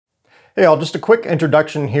Hey all, just a quick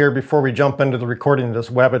introduction here before we jump into the recording of this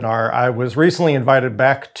webinar. I was recently invited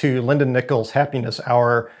back to Linda Nickell's Happiness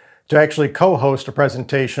Hour to actually co-host a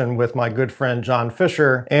presentation with my good friend Jon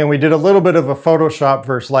Fischer, and we did a little bit of a Photoshop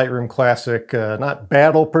versus Lightroom Classic, not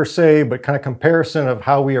battle per se, but kind of comparison of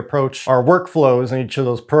how we approach our workflows in each of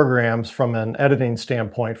those programs from an editing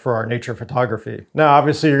standpoint for our nature photography. Now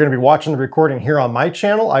obviously you're going to be watching the recording here on my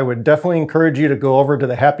channel. I would definitely encourage you to go over to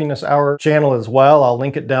the Happiness Hour channel as well. I'll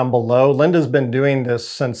link it down below. Linda's been doing this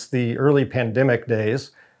since the early pandemic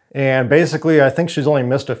days. And basically, I think she's only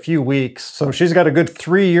missed a few weeks. So she's got a good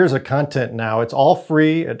 3 years of content now. It's all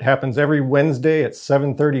free. It happens every Wednesday at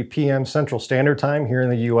 7:30 p.m. Central Standard Time here in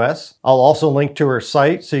the US. I'll also link to her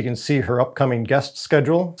site so you can see her upcoming guest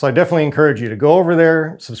schedule. So I definitely encourage you to go over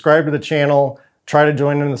there, subscribe to the channel, try to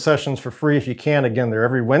join in the sessions for free if you can. Again, they're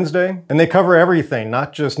every Wednesday. And they cover everything,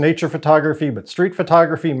 not just nature photography, but street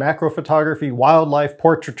photography, macro photography, wildlife,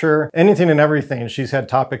 portraiture, anything and everything. She's had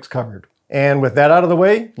topics covered. And with that out of the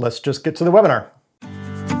way, let's just get to the webinar.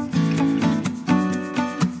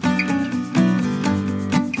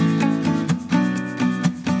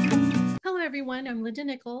 Hello everyone, I'm Linda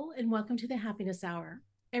Nickell and welcome to the Happiness Hour.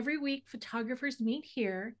 Every week, photographers meet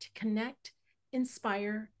here to connect,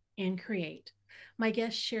 inspire, and create. My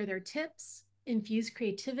guests share their tips, infuse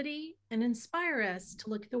creativity, and inspire us to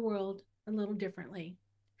look at the world a little differently.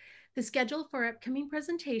 The schedule for upcoming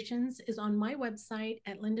presentations is on my website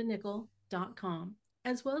at lindanickell.com,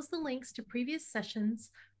 as well as the links to previous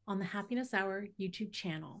sessions on the Happiness Hour YouTube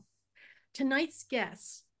channel. Tonight's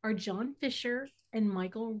guests are Jon Fischer and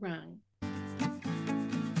Michael Rung.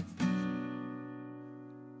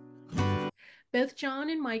 Both Jon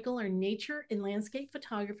and Michael are nature and landscape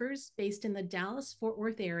photographers based in the Dallas-Fort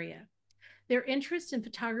Worth area. Their interest in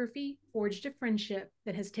photography forged a friendship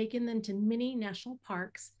that has taken them to many national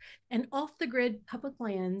parks and off-the-grid public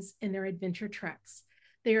lands in their adventure treks.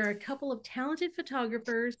 They are a couple of talented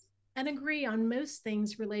photographers and agree on most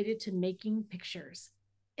things related to making pictures,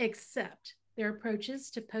 except their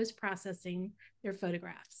approaches to post-processing their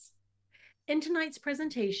photographs. In tonight's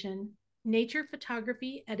presentation, Nature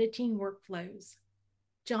Photography Editing Workflows,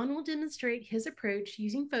 Jon will demonstrate his approach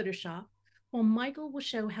using Photoshop, while Michael will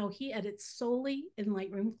show how he edits solely in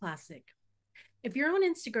Lightroom Classic. If you're on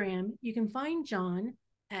Instagram, you can find Jon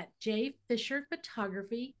at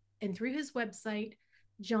jfisherphotography and through his website,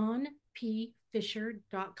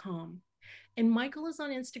 jonpfisher.com. And Michael is on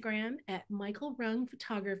Instagram at Michael Rung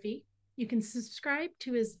Photography. You can subscribe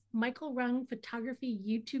to his Michael Rung Photography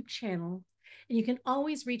YouTube channel, and you can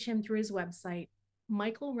always reach him through his website,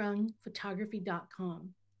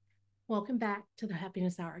 michaelrungphotography.com. Welcome back to the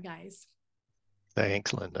Happiness Hour, guys.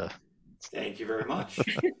 Thanks, Linda. Thank you very much.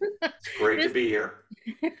 It's great to be here.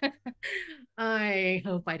 I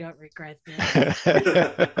hope I don't regret this.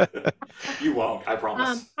 You won't, I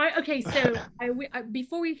promise. Okay, so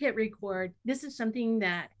before we hit record, this is something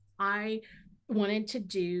that I wanted to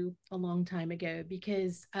do a long time ago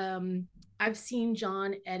because I've seen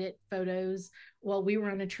Jon edit photos while we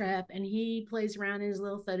were on a trip, and he plays around in his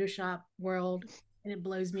little Photoshop world, and it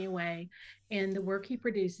blows me away. And the work he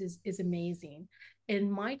produces is amazing.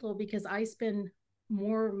 And Michael, because I spend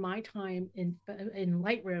more of my time in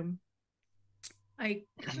Lightroom, I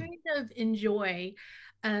kind of enjoy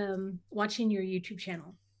watching your YouTube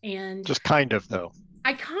channel. And just kind of, though.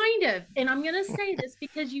 And I'm going to say this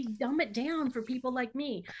because you dumb it down for people like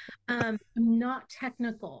me. I'm not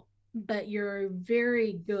technical, but you're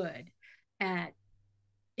very good at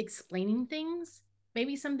explaining things.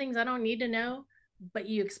 Maybe some things I don't need to know, but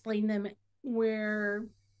you explain them where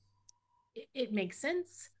it makes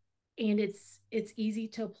sense, and it's easy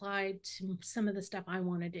to apply to some of the stuff I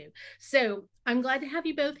want to do. So I'm glad to have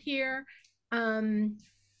you both here. I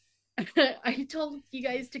told you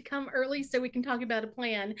guys to come early so we can talk about a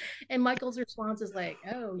plan, and Michael's response is like,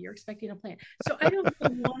 oh, you're expecting a plan. So I don't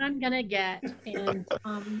know what I'm gonna get, and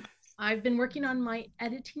I've been working on my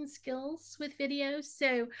editing skills with videos,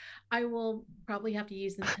 so I will probably have to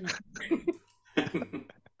use them tonight.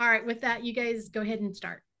 All right, with that, you guys go ahead and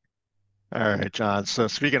start. All right, Jon. So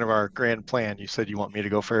speaking of our grand plan, you said you want me to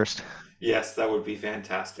go first? Yes, that would be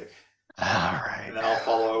fantastic. All right. And then I'll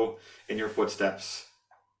follow in your footsteps.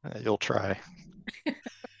 You'll try.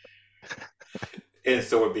 And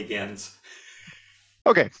so it begins.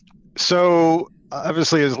 Okay. So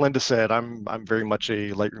obviously, as Linda said, I'm very much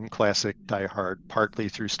a Lightroom Classic diehard, partly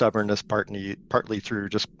through stubbornness, partly through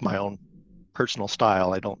just my own personal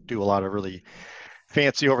style. I don't do a lot of really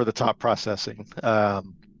fancy over-the-top processing.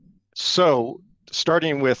 So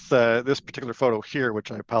starting with this particular photo here, which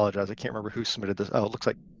I apologize, I can't remember who submitted this. Oh, it looks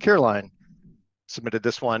like Caroline submitted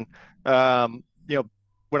this one. You know,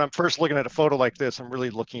 when I'm first looking at a photo like this, I'm really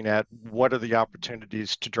looking at what are the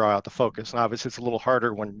opportunities to draw out the focus. And obviously it's a little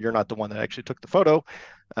harder when you're not the one that actually took the photo,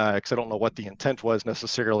 because I don't know what the intent was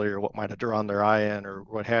necessarily or what might have drawn their eye in or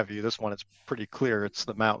what have you. This one, it's pretty clear. It's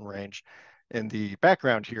the mountain range in the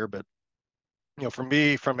background here. But, you know, for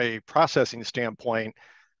me, from a processing standpoint,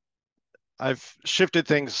 I've shifted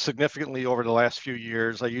things significantly over the last few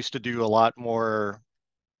years. I used to do a lot more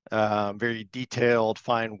very detailed,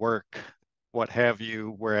 fine work, what have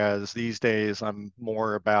you. Whereas these days I'm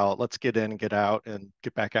more about let's get in and get out and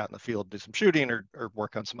get back out in the field, do some shooting or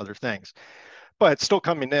work on some other things. But still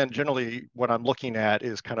coming in, generally what I'm looking at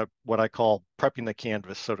is kind of what I call prepping the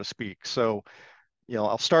canvas, so to speak. So, you know,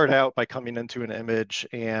 I'll start out by coming into an image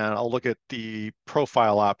and I'll look at the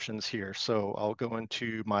profile options here. So I'll go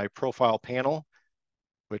into my profile panel,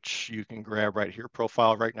 which you can grab right here,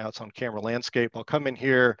 profile. Right now it's on camera landscape. I'll come in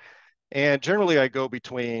here and generally I go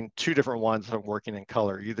between two different ones that I'm working in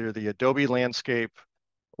color, either the Adobe landscape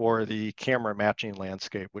or the camera matching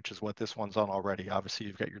landscape, which is what this one's on already. Obviously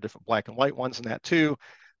you've got your different black and white ones in that too,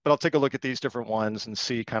 but I'll take a look at these different ones and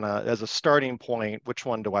see kind of as a starting point, which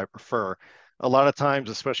one do I prefer? A lot of times,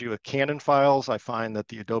 especially with Canon files, I find that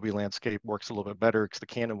the Adobe landscape works a little bit better because the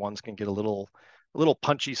Canon ones can get a little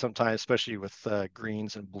punchy sometimes, especially with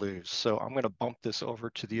greens and blues. So I'm going to bump this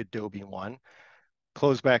over to the Adobe one,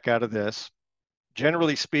 close back out of this.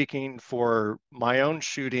 Generally speaking, for my own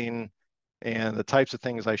shooting and the types of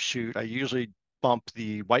things I shoot, I usually bump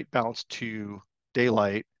the white balance to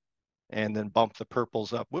daylight and then bump the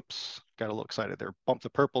purples up. Whoops, got a little excited there. Bump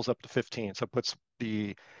the purples up to 15. So it puts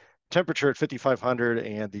the temperature at 5,500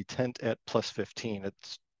 and the tint at plus 15.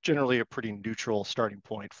 It's generally a pretty neutral starting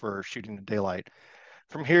point for shooting in daylight.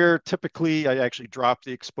 From here, typically I actually drop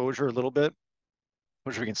the exposure a little bit,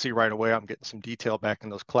 which we can see right away. I'm getting some detail back in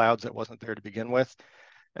those clouds that wasn't there to begin with.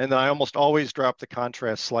 And then I almost always drop the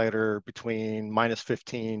contrast slider between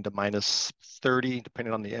 -15 to -30,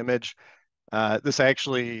 depending on the image. This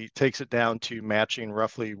actually takes it down to matching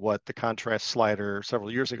roughly what the contrast slider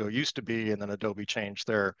several years ago used to be, and then Adobe changed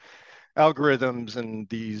their algorithms, and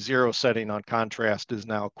the 0 setting on contrast is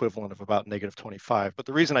now equivalent of about -25. But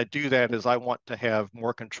the reason I do that is I want to have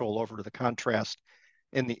more control over the contrast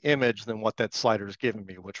in the image than what that slider is giving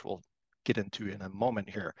me, which we'll get into in a moment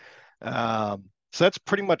here. So that's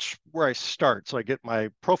pretty much where I start. So I get my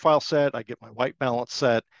profile set, I get my white balance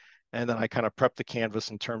set, and then I kind of prep the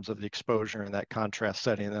canvas in terms of the exposure and that contrast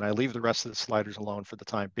setting. And then I leave the rest of the sliders alone for the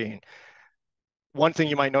time being. One thing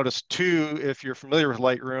you might notice too, if you're familiar with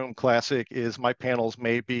Lightroom Classic, is my panels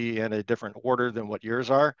may be in a different order than what yours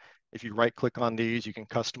are. If you right click on these, you can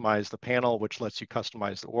customize the panel, which lets you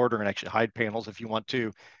customize the order and actually hide panels if you want to.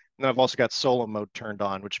 And then I've also got solo mode turned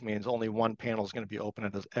on, which means only one panel is going to be open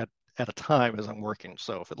at a time as I'm working.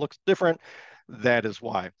 So if it looks different, that is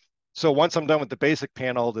why. So once I'm done with the basic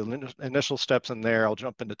panel, the initial steps in there, I'll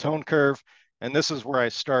jump into tone curve. And this is where I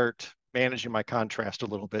start managing my contrast a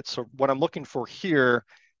little bit. So what I'm looking for here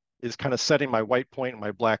is kind of setting my white point and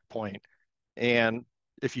my black point. And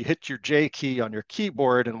if you hit your J key on your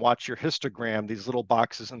keyboard and watch your histogram, these little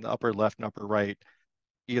boxes in the upper left and upper right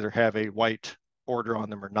either have a white border on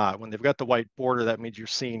them or not. When they've got the white border, that means you're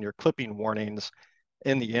seeing your clipping warnings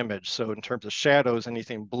in the image. So in terms of shadows,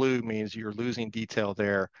 anything blue means you're losing detail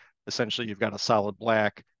there. Essentially, you've got a solid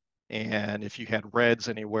black. And if you had reds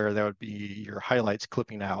anywhere, that would be your highlights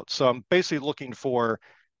clipping out. So I'm basically looking for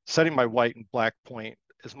setting my white and black point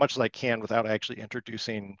as much as I can without actually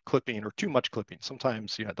introducing clipping or too much clipping.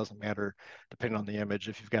 Sometimes, you know, it doesn't matter depending on the image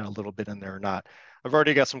if you've got a little bit in there or not. I've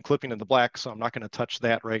already got some clipping in the black, so I'm not going to touch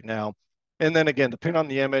that right now. And then again, depending on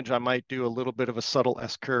the image, I might do a little bit of a subtle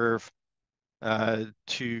S-curve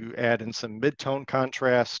to add in some mid-tone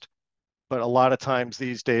contrast. But a lot of times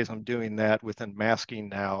these days I'm doing that within masking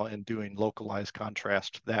now and doing localized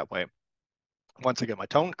contrast that way. Once I get my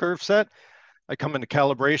tone curve set, I come into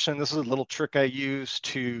calibration. This is a little trick I use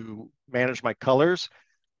to manage my colors.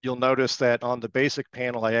 You'll notice that on the basic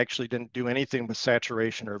panel, I actually didn't do anything with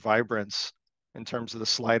saturation or vibrance in terms of the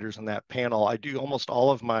sliders in that panel. I do almost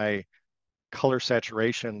all of my color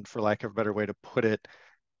saturation, for lack of a better way to put it,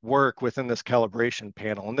 work within this calibration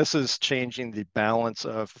panel. And this is changing the balance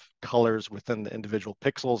of colors within the individual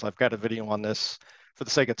pixels. I've got a video on this. For the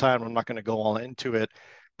sake of time, I'm not going to go all into it.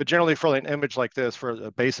 But generally for an image like this, for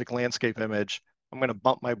a basic landscape image, I'm going to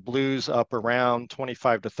bump my blues up around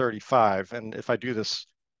 25 to 35. And if I do this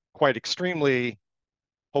quite extremely,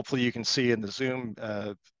 hopefully you can see in the zoom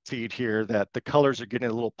feed here that the colors are getting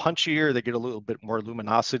a little punchier. They get a little bit more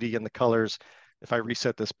luminosity in the colors. If I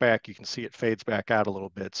reset this back, you can see it fades back out a little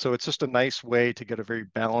bit. So it's just a nice way to get a very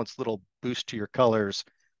balanced little boost to your colors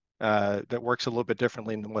that works a little bit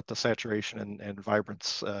differently than what the saturation and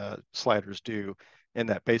vibrance sliders do in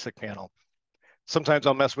that basic panel. Sometimes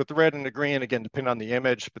I'll mess with the red and the green, again, depending on the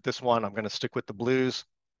image, but this one I'm going to stick with the blues.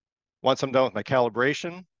 Once I'm done with my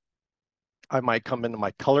calibration, I might come into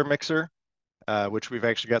my color mixer, which we've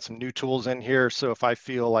actually got some new tools in here. So if I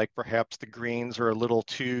feel like perhaps the greens are a little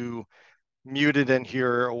too muted in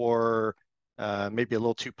here, or maybe a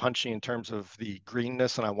little too punchy in terms of the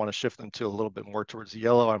greenness, and I want to shift them to a little bit more towards the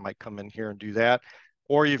yellow, I might come in here and do that.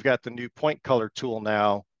 Or you've got the new point color tool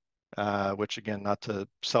now, which again, not to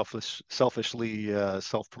selfishly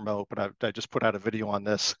self-promote, but I just put out a video on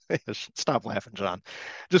this. Stop laughing, John.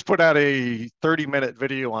 Just put out a 30-minute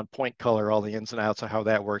video on point color, all the ins and outs of how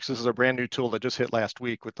that works. This is a brand new tool that just hit last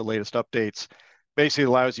week with the latest updates. Basically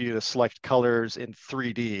allows you to select colors in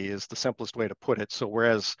 3D is the simplest way to put it. So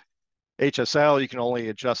whereas HSL, you can only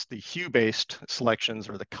adjust the hue-based selections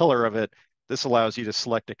or the color of it, this allows you to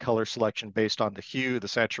select a color selection based on the hue, the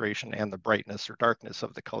saturation, and the brightness or darkness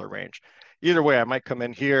of the color range. Either way, I might come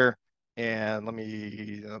in here and let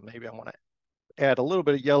me, maybe I want to add a little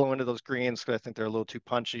bit of yellow into those greens because I think they're a little too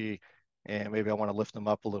punchy, and maybe I want to lift them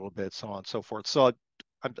up a little bit, so on and so forth. So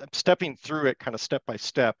I'm stepping through it kind of step by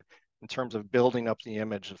step in terms of building up the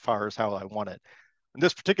image as far as how I want it. In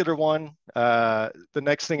this particular one, the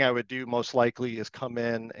next thing I would do most likely is come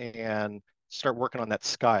in and start working on that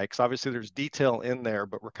sky, because obviously there's detail in there,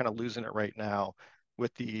 but we're kind of losing it right now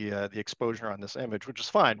with the exposure on this image, which is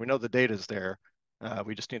fine. We know the data is there.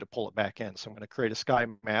 We just need to pull it back in. So I'm going to create a sky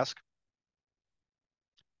mask,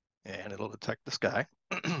 and it'll detect the sky.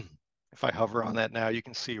 If I hover on that now, you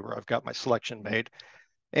can see where I've got my selection made.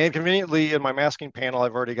 And conveniently in my masking panel,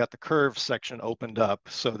 I've already got the curve section opened up.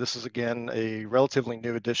 So this is, again, a relatively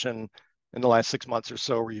new addition in the last 6 months or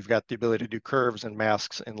so, where you've got the ability to do curves and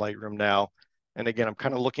masks in Lightroom now. And again, I'm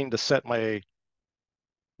kind of looking to set my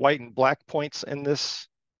white and black points in this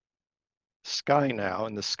sky now,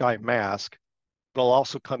 in the sky mask. But I'll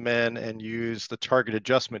also come in and use the target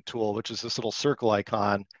adjustment tool, which is this little circle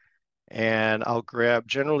icon. And I'll grab,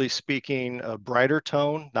 generally speaking, a brighter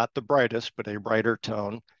tone, not the brightest, but a brighter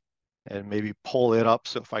tone, and maybe pull it up.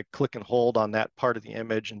 So if I click and hold on that part of the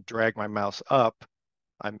image and drag my mouse up,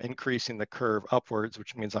 I'm increasing the curve upwards,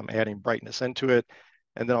 which means I'm adding brightness into it.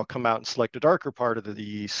 And then I'll come out and select a darker part of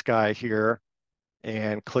the sky here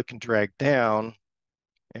and click and drag down.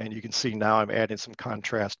 And you can see now I'm adding some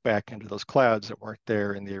contrast back into those clouds that weren't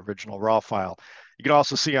there in the original raw file. You can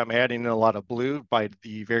also see I'm adding in a lot of blue. By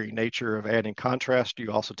the very nature of adding contrast,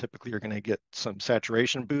 you also typically are going to get some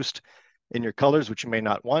saturation boost in your colors, which you may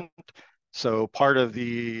not want. So part of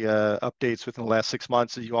the updates within the last 6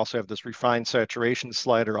 months is you also have this refined saturation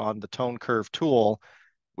slider on the tone curve tool,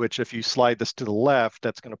 which if you slide this to the left,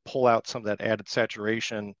 that's going to pull out some of that added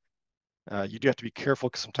saturation. You do have to be careful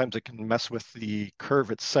because sometimes it can mess with the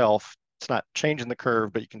curve itself. It's not changing the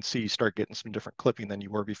curve, but you can see you start getting some different clipping than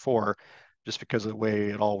you were before, just because of the way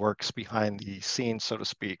it all works behind the scenes, so to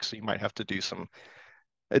speak. So you might have to do some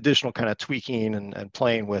additional kind of tweaking and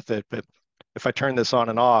playing with it. But if I turn this on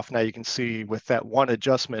and off, now you can see with that one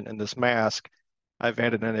adjustment in this mask, I've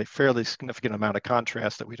added in a fairly significant amount of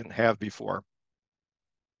contrast that we didn't have before.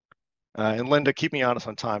 And Linda, keep me honest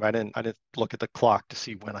on time. I didn't look at the clock to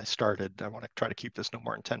see when I started. I want to try to keep this no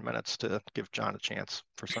more than 10 minutes to give John a chance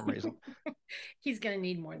for some reason. He's going to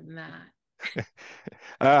need more than that.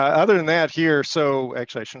 Other than that here, so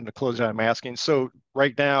actually I shouldn't have closed out, I'm asking. So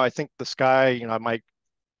right now, I think the sky, you know, I might,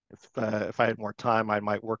 if I had more time, I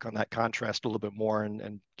might work on that contrast a little bit more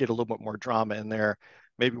and get a little bit more drama in there,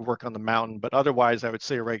 maybe work on the mountain. But otherwise, I would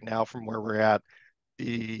say right now from where we're at,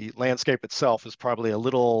 the landscape itself is probably a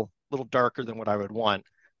little darker than what I would want.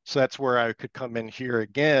 So that's where I could come in here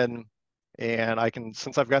again. And I can,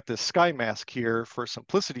 since I've got this sky mask here, for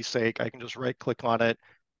simplicity's sake, I can just right click on it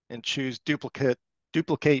and choose duplicate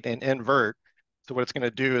and invert. So what it's going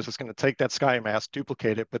to do is it's going to take that sky mask,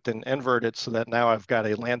 duplicate it, but then invert it so that now I've got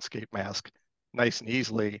a landscape mask nice and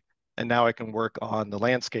easily. And now I can work on the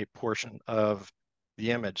landscape portion of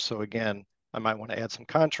the image. So again, I might want to add some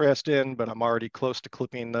contrast in, but I'm already close to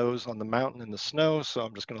clipping those on the mountain and the snow. So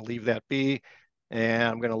I'm just going to leave that be. And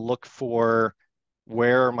I'm going to look for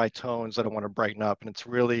where are my tones that I want to brighten up. And it's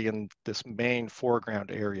really in this main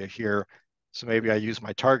foreground area here. So maybe I use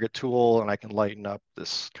my target tool and I can lighten up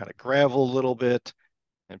this kind of gravel a little bit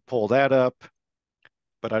and pull that up.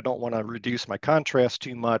 But I don't want to reduce my contrast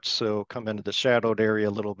too much. So come into the shadowed area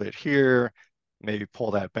a little bit here, maybe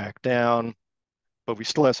pull that back down. But we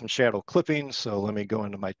still have some shadow clipping. So let me go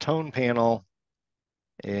into my tone panel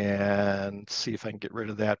and see if I can get rid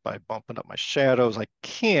of that by bumping up my shadows. I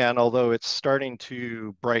can, although it's starting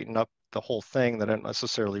to brighten up the whole thing that I don't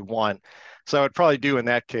necessarily want. So I would probably do in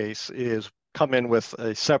that case is come in with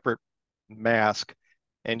a separate mask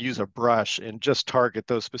and use a brush and just target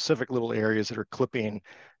those specific little areas that are clipping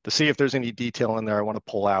to see if there's any detail in there I want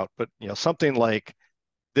to pull out. But something like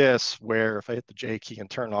this, where if I hit the J key and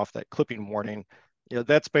turn off that clipping warning,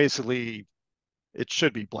 that's basically, it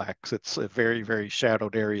should be black because it's a very, very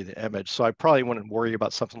shadowed area of the image. So I probably wouldn't worry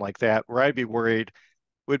about something like that. Where I'd be worried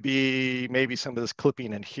would be maybe some of this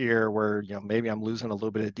clipping in here where, maybe I'm losing a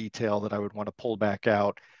little bit of detail that I would want to pull back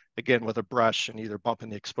out, again, with a brush and either bumping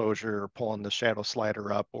the exposure or pulling the shadow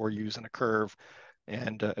slider up or using a curve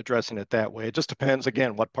and addressing it that way. It just depends,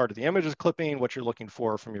 again, what part of the image is clipping, what you're looking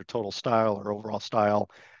for from your total style or overall style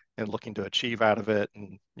and looking to achieve out of it.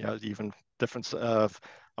 And, even difference of,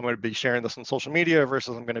 I'm going to be sharing this on social media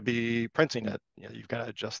versus I'm going to be printing it. You've got to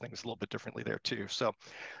adjust things a little bit differently there too. So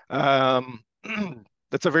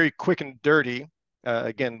that's a very quick and dirty.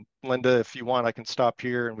 Again, Linda, if you want, I can stop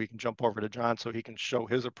here and we can jump over to Jon so he can show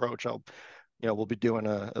his approach. We'll be doing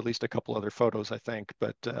at least a couple other photos, I think.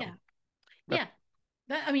 But yeah.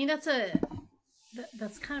 That's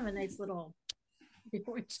kind of a nice little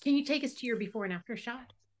before. Can you take us to your before and after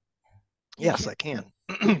shot? Yes, I can.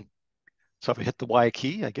 So if I hit the Y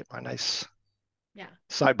key, I get my nice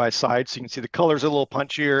side by side. So you can see the colors are a little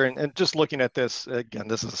punchier. And just looking at this, again,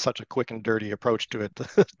 this is such a quick and dirty approach to it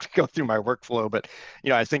to go through my workflow. But,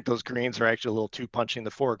 I think those greens are actually a little too punchy in the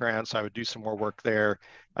foreground. So I would do some more work there.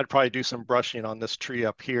 I'd probably do some brushing on this tree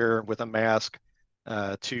up here with a mask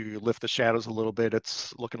to lift the shadows a little bit.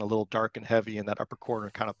 It's looking a little dark and heavy in that upper corner,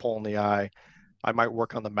 kind of pulling the eye. I might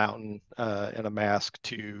work on the mountain in a mask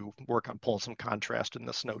to work on pulling some contrast in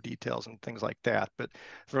the snow details and things like that. But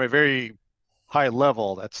from a very high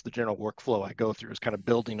level, that's the general workflow I go through, is kind of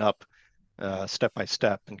building up step by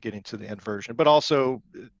step and getting to the end version. But also,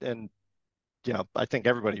 and I think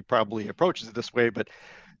everybody probably approaches it this way, but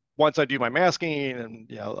once I do my masking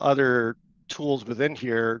and other tools within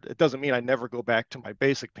here, it doesn't mean I never go back to my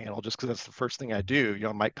basic panel just because that's the first thing I do.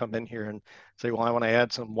 I might come in here and say, well, I want to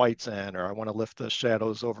add some whites in, or I want to lift the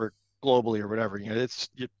shadows over globally or whatever.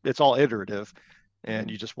 It's all iterative,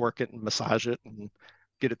 and you just work it and massage it and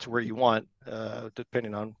get it to where you want,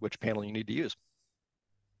 depending on which panel you need to use.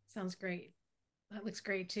 Sounds great. That looks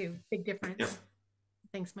great too. Big difference. Yep.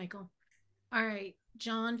 Thanks, Michael. All right,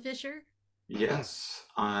 Jon Fischer. Yes,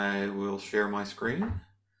 I will share my screen.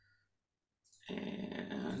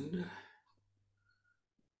 And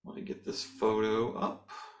let me get this photo up.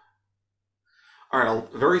 All right,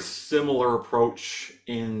 a very similar approach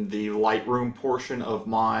in the Lightroom portion of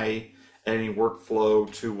my editing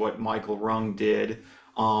workflow to what Michael Rung did.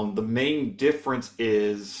 The main difference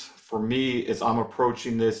is, for me, is I'm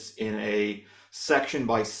approaching this in a section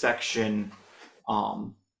by section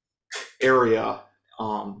area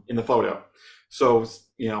in the photo. So,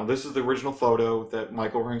 this is the original photo that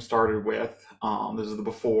Michael Rung started with. This is the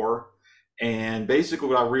before. And basically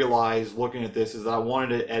what I realized looking at this is that I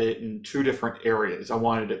wanted to edit in two different areas. I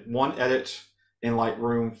wanted one edit in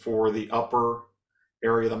Lightroom for the upper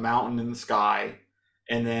area, the mountain and the sky.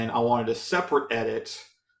 And then I wanted a separate edit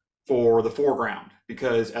for the foreground,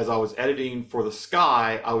 because as I was editing for the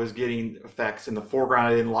sky, I was getting effects in the foreground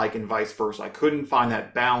I didn't like and vice versa. I couldn't find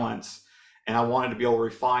that balance. And I wanted to be able to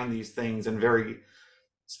refine these things in a very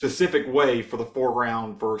specific way for the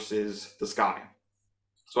foreground versus the sky.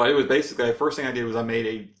 So it was basically, the first thing I did was I made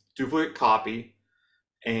a duplicate copy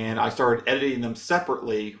and I started editing them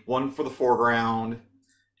separately, one for the foreground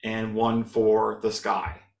and one for the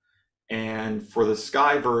sky. And for the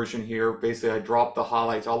sky version here, basically I dropped the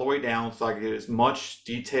highlights all the way down so I could get as much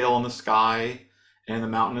detail in the sky and the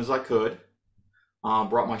mountain as I could.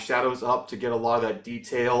 Brought my shadows up to get a lot of that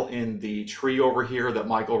detail in the tree over here that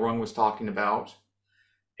Michael Rung was talking about.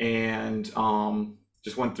 And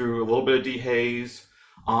just went through a little bit of dehaze.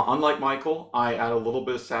 Unlike Michael, I add a little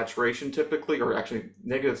bit of saturation typically, or actually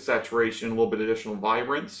negative saturation, a little bit of additional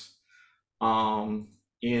vibrance.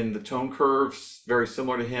 In the tone curves, very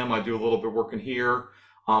similar to him, I do a little bit of work in here.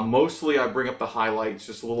 Mostly I bring up the highlights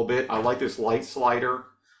just a little bit. I like this light slider.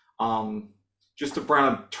 Just to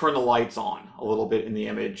kind of turn the lights on a little bit in the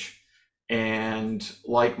image. And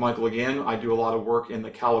like Michael again, I do a lot of work in the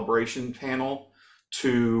calibration panel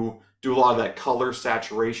to do a lot of that color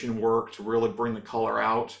saturation work to really bring the color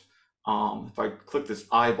out. If I click this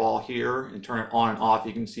eyeball here and turn it on and off,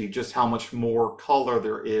 you can see just how much more color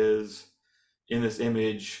there is in this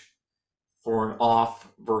image for an off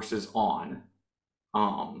versus on.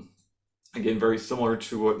 Again, very similar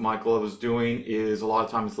to what Michael was doing, is a lot of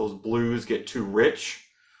times those blues get too rich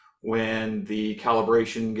when the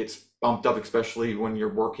calibration gets bumped up, especially when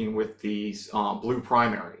you're working with the blue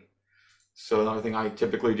primary. So another thing I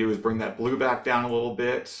typically do is bring that blue back down a little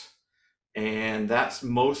bit. And that's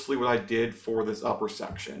mostly what I did for this upper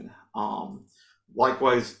section.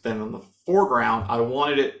 Likewise, then on the foreground, I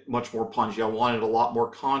wanted it much more punchy. I wanted a lot more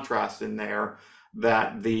contrast in there,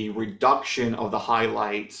 that the reduction of the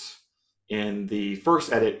highlights in the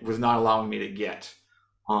first edit was not allowing me to get.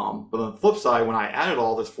 But on the flip side, when I added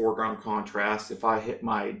all this foreground contrast, if I hit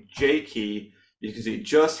my J key, you can see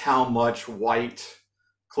just how much white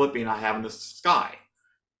clipping I have in the sky.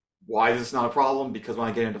 Why is this not a problem? Because when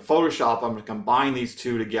I get into Photoshop, I'm going to combine these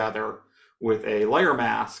two together with a layer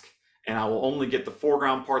mask, and I will only get the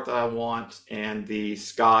foreground part that I want and the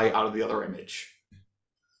sky out of the other image.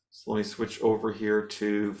 So let me switch over here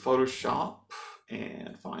to Photoshop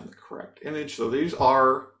and find the correct image. So these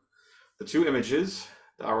are the two images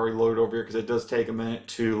that I already loaded over here, because it does take a minute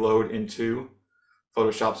to load into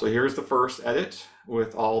Photoshop. So here's the first edit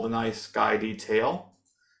with all the nice sky detail.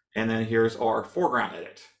 And then here's our foreground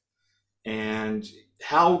edit. And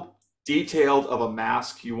how detailed of a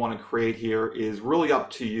mask you want to create here is really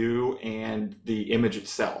up to you and the image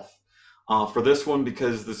itself. For this one,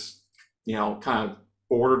 because this, kind of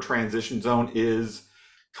border transition zone is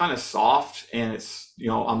kind of soft, and it's,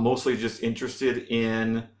 I'm mostly just interested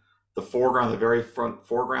in the foreground, the very front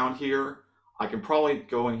foreground here. I can probably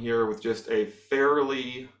go in here with just a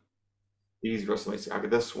fairly easy brush. Let me see, I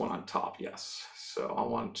get this one on top, yes. So I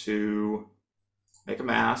want to make a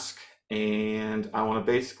mask, and I want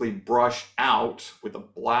to basically brush out with a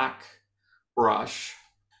black brush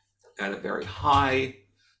at a very high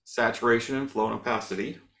saturation and flow and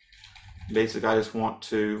opacity. Basically, I just want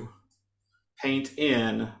to paint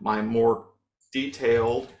in my more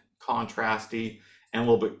detailed, contrasty, and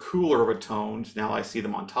a little bit cooler of a tones, now I see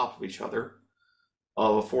them on top of each other,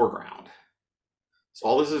 of a foreground. So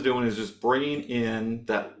all this is doing is just bringing in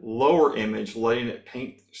that lower image, letting it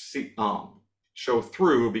show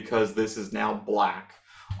through, because this is now black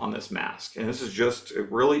on this mask. And this is just a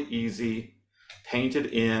really easy painted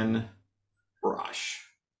in brush.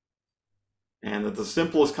 And the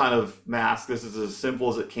simplest kind of mask, this is as simple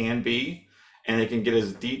as it can be, and it can get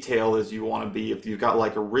as detailed as you want to be. If you've got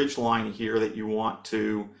like a ridge line here that you want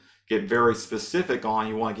to get very specific on,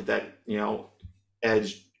 you want to get that,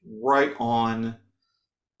 edge right on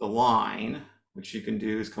the line, which you can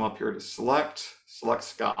do is come up here to select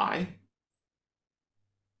sky.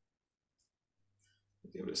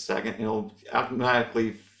 Give it a second, and it'll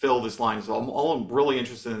automatically fill this line. So all I'm really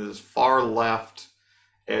interested in is this far left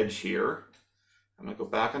edge here. I'm going to go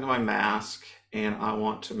back into my mask, and I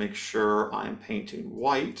want to make sure I'm painting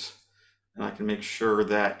white, and I can make sure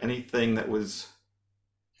that anything that was,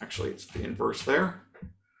 actually it's the inverse there.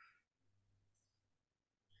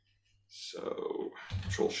 So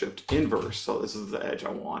Control Shift inverse. So this is the edge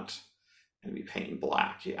I want, and be painting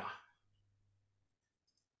black, yeah.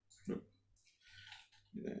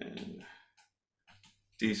 Then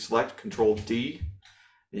deselect, Control D.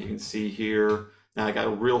 And you can see here, now I got a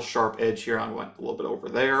real sharp edge here. I went a little bit over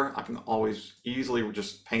there. I can always easily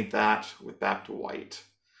just paint that with back to white.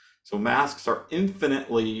 So masks are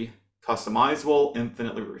infinitely customizable,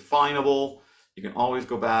 infinitely refinable. You can always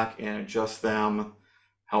go back and adjust them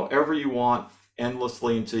however you want,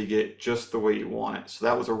 endlessly, until you get it just the way you want it. So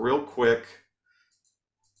that was a real quick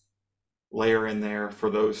layer in there for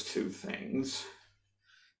those two things.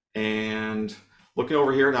 And looking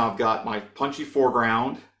over here now, I've got my punchy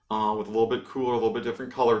foreground with a little bit cooler, a little bit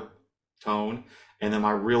different color tone, and then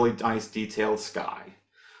my really nice detailed sky.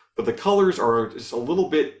 But the colors are just a little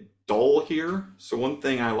bit dull here. So one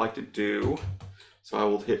thing I like to do, so I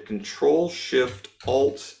will hit Control Shift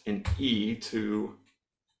Alt and E to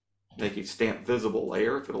make a stamp visible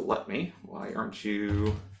layer, if it'll let me. Why aren't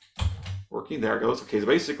you working? There it goes. Okay, so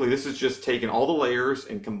basically this is just taking all the layers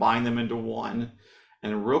and combine them into one.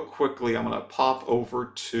 And real quickly, I'm going to pop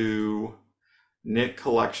over to Nick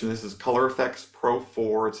Collection. This is Color Effects Pro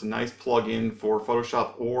 4. It's a nice plugin for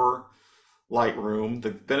Photoshop or Lightroom. The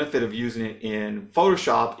benefit of using it in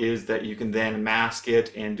Photoshop is that you can then mask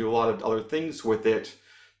it and do a lot of other things with it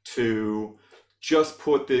to just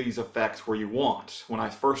put these effects where you want. When I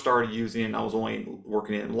first started using it, I was only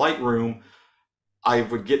working in Lightroom. I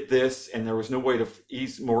would get this, and there was no way to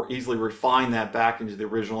more easily refine that back into the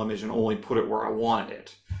original image and only put it where I wanted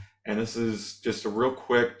it. And this is just a real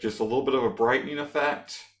quick, just a little bit of a brightening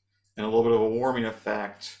effect and a little bit of a warming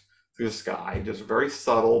effect through the sky. Just very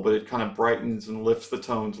subtle, but it kind of brightens and lifts the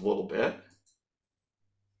tones a little bit.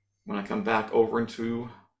 When I come back over into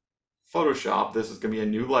Photoshop, this is going to be a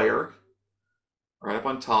new layer right up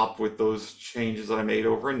on top with those changes that I made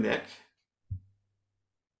over in Nick.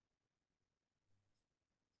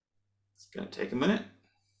 It's going to take a minute.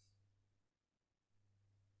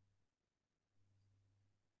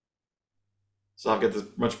 So I've got this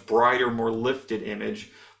much brighter, more lifted image,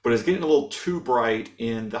 but it's getting a little too bright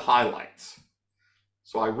in the highlights.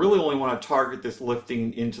 So I really only want to target this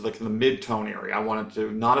lifting into like the mid-tone area. I want it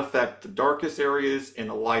to not affect the darkest areas and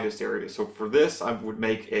the lightest areas. So for this, I would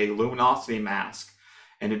make a luminosity mask.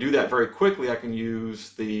 And to do that very quickly, I can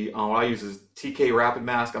use the, what I use is TK Rapid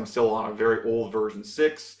Mask. I'm still on a very old version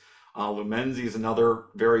 6. Lumenzi is another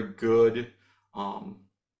very good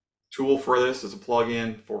tool for this as a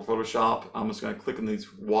plugin for Photoshop. I'm just going to click on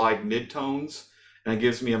these wide mid-tones, and it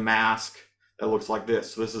gives me a mask that looks like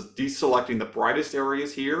this. So this is deselecting the brightest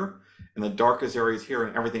areas here and the darkest areas here,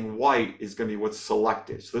 and everything white is going to be what's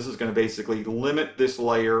selected. So this is going to basically limit this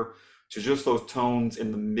layer to just those tones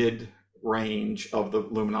in the mid range of the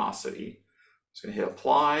luminosity. I'm just going to hit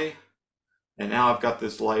apply, and now I've got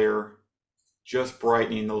this layer just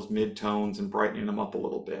brightening those mid tones and brightening them up a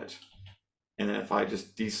little bit. And then if I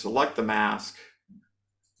just deselect the mask,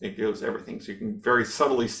 it gives everything. So you can very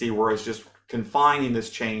subtly see where it's just confining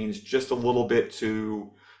this change just a little bit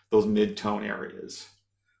to those mid-tone areas.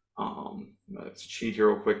 Let's cheat here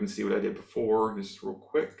real quick and see what I did before, just real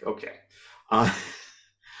quick. Okay,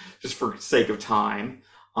 just for sake of time.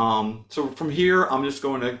 So from here, I'm just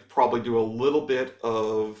going to probably do a little bit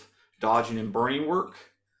of dodging and burning work,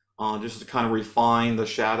 just to kind of refine the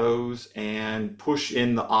shadows and push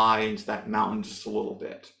in the eye into that mountain just a little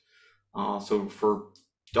bit. So for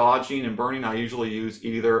dodging and burning, I usually use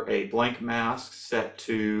either a blank mask set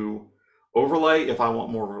to overlay if I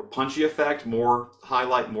want more of a punchy effect, more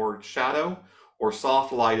highlight, more shadow, or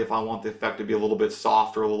soft light if I want the effect to be a little bit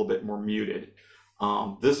softer, a little bit more muted.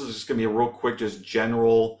 This is just going to be a real quick, just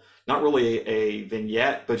general, not really a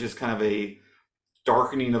vignette, but just kind of a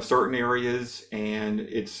darkening of certain areas, and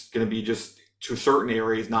it's going to be just to certain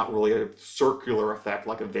areas, not really a circular effect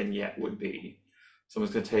like a vignette would be. So I'm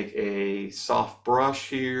just going to take a soft brush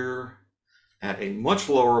here at a much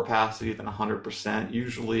lower opacity than 100%,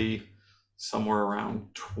 usually somewhere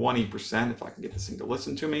around 20%, if I can get this thing to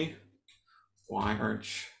listen to me. Why aren't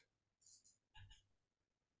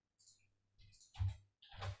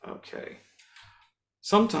you? Okay.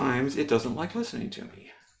 Sometimes it doesn't like listening to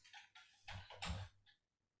me.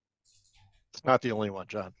 It's not the only one,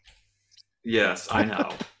 John. Yes, I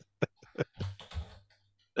know.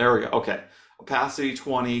 There we go. Okay. Opacity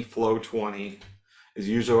 20, flow 20 is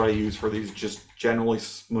usually what I use for these just generally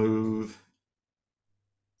smooth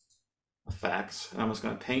effects. And I'm just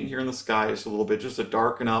going to paint here in the sky just a little bit, just to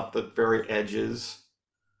darken up the very edges.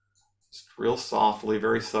 Just real softly,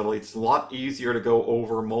 very subtly. It's a lot easier to go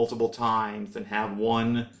over multiple times than have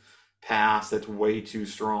one pass that's way too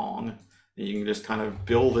strong. And you can just kind of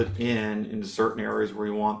build it into certain areas where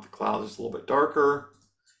you want the clouds just a little bit darker.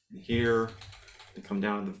 And here, and come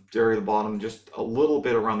down to the area of the bottom, just a little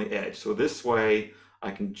bit around the edge. So this way,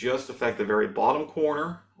 I can just affect the very bottom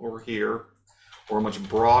corner over here, or a much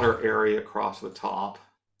broader area across the top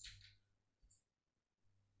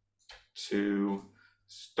to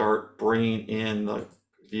start bringing in the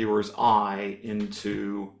viewer's eye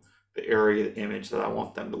into the area of the image that I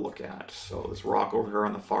want them to look at. So this rock over here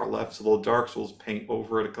on the far left is a little dark, so we'll paint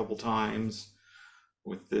over it a couple times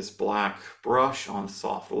with this black brush on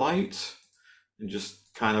soft light, and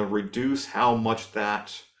just kind of reduce how much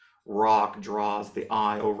that rock draws the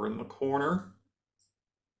eye over in the corner.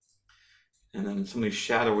 And then some of these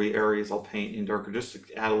shadowy areas I'll paint in darker just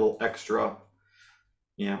to add a little extra,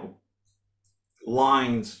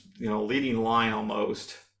 lines, leading line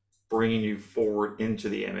almost, bringing you forward into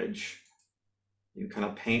the image. You can kind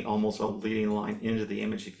of paint almost a leading line into the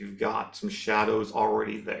image if you've got some shadows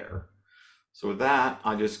already there. So with that,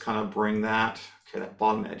 I just kind of bring that, okay, that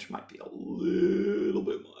bottom edge might be a little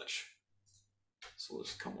bit much. So we'll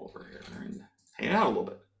just come over here and paint out a little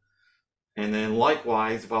bit. And then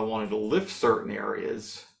likewise, if I wanted to lift certain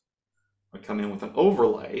areas, I come in with an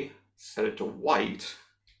overlay, set it to white,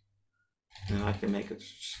 and I can make a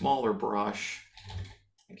smaller brush.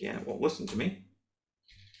 Again, it won't listen to me.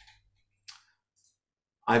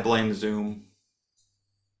 I blame Zoom.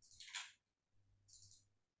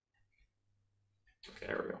 Okay,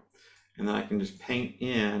 there we go. And then I can just paint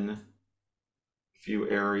in a few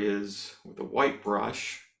areas with a white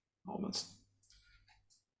brush. Almost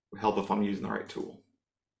would help if I'm using the right tool.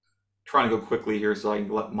 I'm trying to go quickly here so I can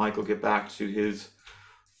let Michael get back to his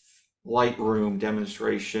Lightroom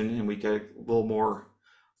demonstration, and we get a little more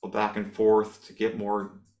back and forth to get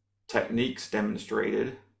more techniques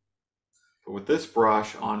demonstrated. But with this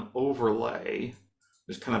brush on overlay,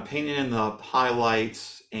 just kind of painting in the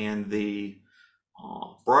highlights and the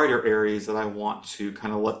brighter areas that I want to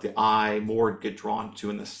kind of let the eye more get drawn to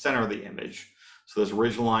in the center of the image. So this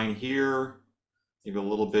ridge line here, maybe a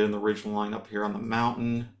little bit in the ridgeline up here on the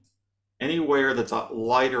mountain. Anywhere that's a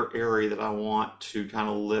lighter area that I want to kind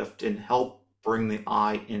of lift and help bring the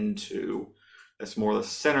eye into, that's more the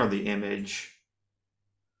center of the image,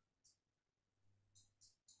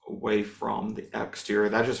 away from the exterior.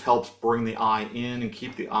 That just helps bring the eye in and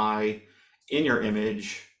keep the eye in your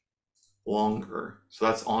image longer. So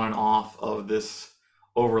that's on and off of this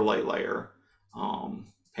overlay layer.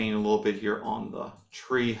 Paint a little bit here on the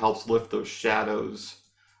tree helps lift those shadows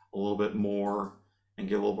a little bit more and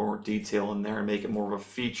get a little more detail in there and make it more of a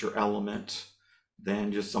feature element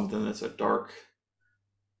than just something that's a dark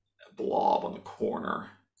blob on the corner.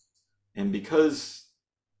 And because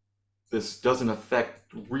this doesn't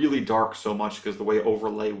affect really dark so much because the way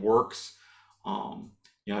overlay works, you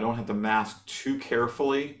know, I don't have to mask too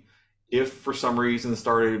carefully. If for some reason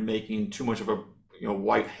started making too much of a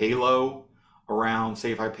white halo around,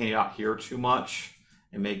 say if I paint out here too much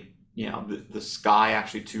and make the sky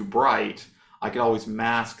actually too bright, I could always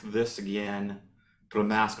mask this again, put a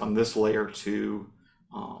mask on this layer to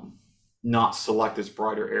not select this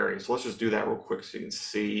brighter area. So let's just do that real quick so you can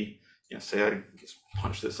see. Say I just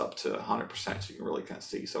punch this up to 100% so you can really kind of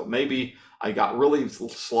see. So maybe I got really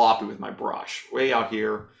sloppy with my brush way out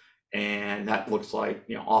here, and that looks like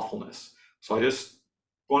awfulness. So I just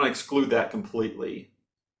want to exclude that completely.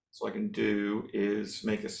 So I can do is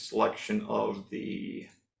make a selection of the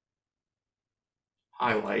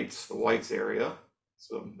highlights, the whites area.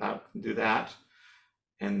 So that can do that,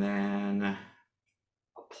 and then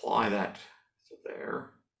apply that to there.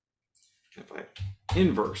 If I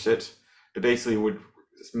inverse it, it basically would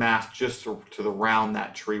mask just to the round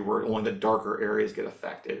that tree where only the darker areas get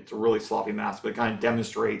affected. It's a really sloppy mask, but it kind of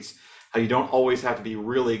demonstrates how you don't always have to be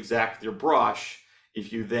really exact with your brush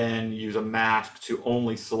if you then use a mask to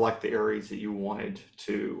only select the areas that you wanted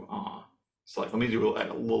to select. Let me do that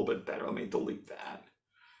a little bit better. Let me delete that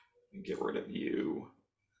and get rid of you.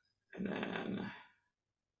 And then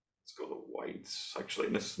let's go to whites. Actually,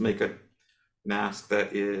 let's make a mask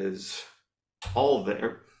that is all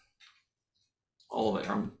there.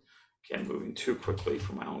 I'm again moving too quickly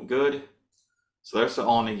for my own good. So there's the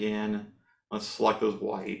on again. Let's select those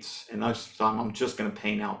whites, and this time I'm just going to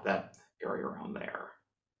paint out that area around there.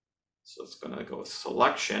 So it's going to go with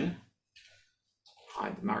selection,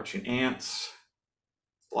 hide the marching ants,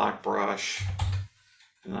 black brush,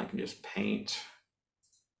 and I can just paint.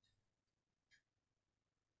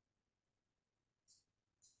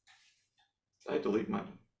 Did I delete my?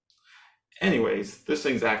 Anyways, this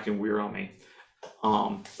thing's acting weird on me.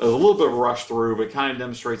 There's a little bit of a rush through, but it kind of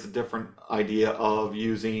demonstrates a different idea of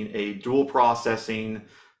using a dual processing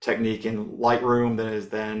technique in Lightroom that is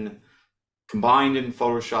then combined in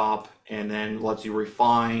Photoshop and then lets you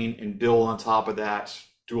refine and build on top of that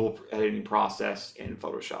dual editing process in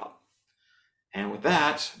Photoshop. And with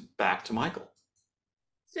that, back to Michael.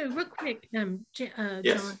 So real quick, Yes.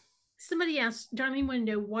 John, somebody asked, Johnny wanted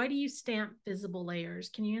to know, why do you stamp visible layers?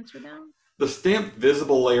 Can you answer that? The stamped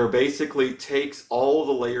visible layer basically takes all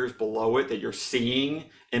the layers below it that you're seeing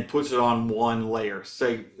and puts it on one layer.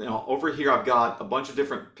 Say, over here I've got a bunch of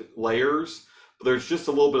different layers, but there's just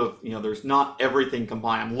a little bit of, there's not everything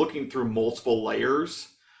combined. I'm looking through multiple layers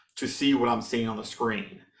to see what I'm seeing on the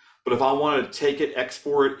screen. But if I wanted to take it,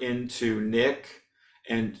 export it into Nick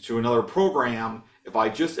and to another program, if I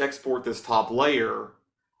just export this top layer,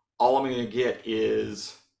 all I'm going to get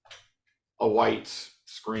is a white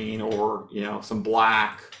screen or some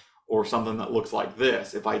black or something that looks like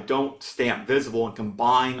this. If I don't stamp visible and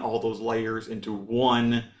combine all those layers into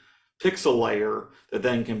one pixel layer that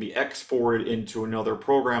then can be exported into another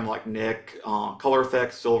program like Nick, Color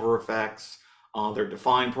Effects, Silver Effects, their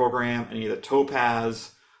Define program, any of the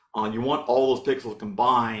TOPAZ, you want all those pixels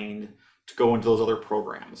combined to go into those other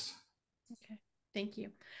programs. Okay, thank you.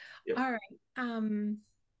 Yep. All right,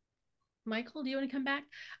 Michael, do you want to come back?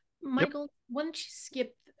 Michael, why don't you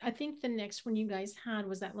skip? I think the next one you guys had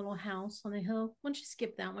was that little house on the hill. Why don't you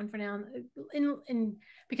skip that one for now, in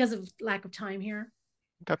because of lack of time here?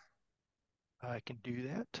 Okay, I can do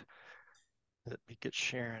that. Let me get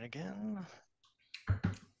sharing again.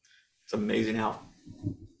 It's amazing how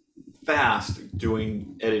fast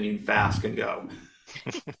editing fast can go.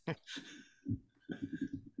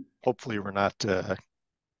 Hopefully we're not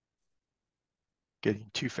getting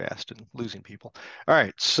too fast and losing people. All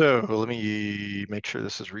right, so let me make sure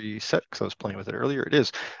this is reset because I was playing with it earlier. It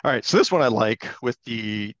is. All right, so this one I like with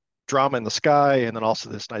the drama in the sky and then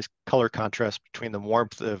also this nice color contrast between the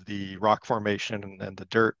warmth of the rock formation and the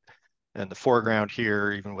dirt and the foreground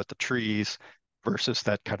here, even with the trees, versus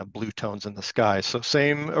that kind of blue tones in the sky. So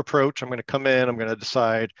same approach. I'm going to come in, I'm going to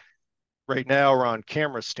decide Right now we're on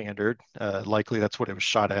camera standard. Likely that's what it was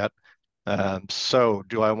shot at. So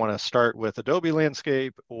do I want to start with Adobe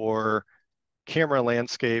landscape or camera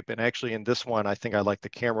landscape? And actually in this one, I think I like the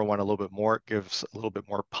camera one a little bit more. It gives a little bit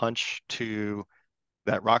more punch to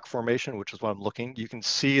that rock formation, which is what I'm looking. You can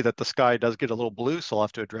see that the sky does get a little blue, so I'll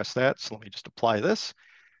have to address that. So let me just apply this.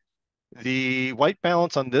 The white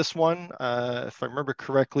balance on this one, if I remember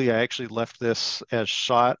correctly, I actually left this as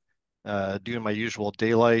shot, doing my usual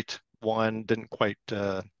daylight one. Didn't quite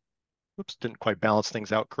balance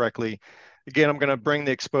things out correctly. Again, I'm going to bring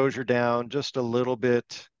the exposure down just a little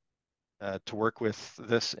bit to work with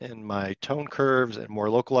this in my tone curves and more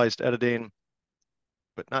localized editing,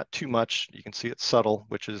 but not too much. You can see it's subtle,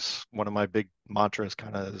 which is one of my big mantras,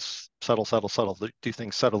 kind of is subtle, subtle, subtle, do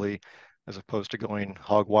things subtly as opposed to going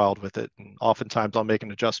hog wild with it. And oftentimes I'll make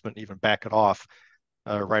an adjustment, even back it off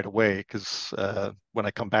right away, because when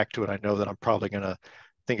I come back to it, I know that I'm probably going to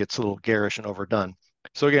think it's a little garish and overdone.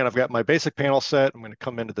 So again, I've got my basic panel set. I'm going to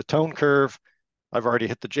come into the tone curve. I've already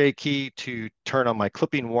hit the J key to turn on my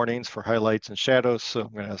clipping warnings for highlights and shadows. So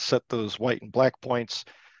I'm going to set those white and black points.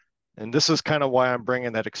 And this is kind of why I'm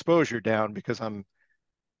bringing that exposure down, because I'm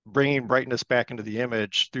bringing brightness back into the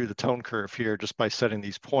image through the tone curve here just by setting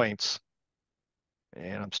these points.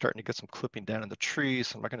 And I'm starting to get some clipping down in the trees.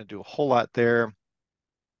 So I'm not going to do a whole lot there.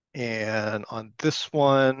 And on this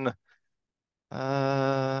one,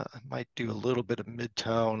 I might do a little bit of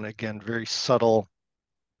mid-tone. Again, very subtle.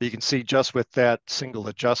 But you can see just with that single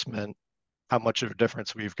adjustment, how much of a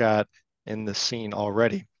difference we've got in the scene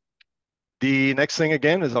already. The next thing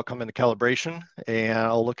again is I'll come into calibration and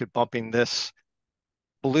I'll look at bumping this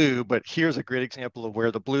blue, but here's a great example of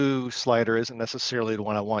where the blue slider isn't necessarily the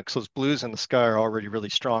one I want, because those blues in the sky are already really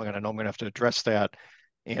strong, and I know I'm going to have to address that.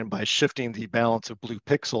 And by shifting the balance of blue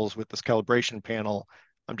pixels with this calibration panel,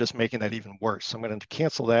 I'm just making that even worse. So I'm going to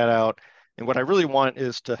cancel that out. And what I really want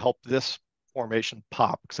is to help this formation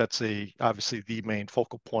pop, because that's obviously the main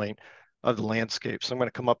focal point of the landscape. So I'm going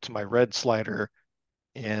to come up to my red slider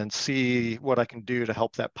and see what I can do to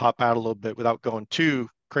help that pop out a little bit without going too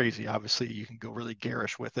crazy. Obviously, you can go really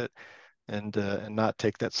garish with it and not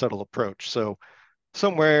take that subtle approach. So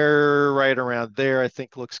somewhere right around there, I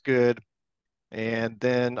think looks good. And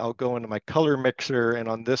then I'll go into my color mixer. And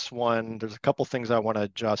on this one, there's a couple things I want to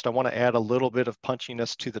adjust. I want to add a little bit of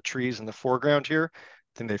punchiness to the trees in the foreground here.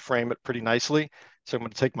 I think they frame it pretty nicely. So I'm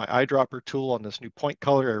going to take my eyedropper tool on this new point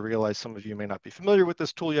color. I realize some of you may not be familiar with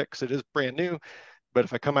this tool yet because it is brand new. But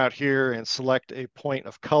if I come out here and select a point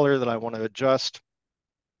of color that I want to adjust,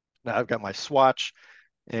 now I've got my swatch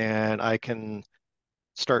and I can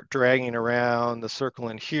start dragging around the circle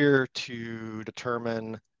in here to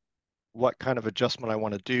determine what kind of adjustment I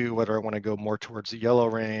want to do, whether I want to go more towards the yellow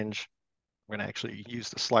range. I'm going to actually use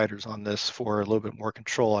the sliders on this for a little bit more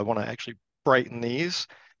control. I want to actually brighten these.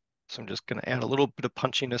 So I'm just going to add a little bit of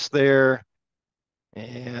punchiness there.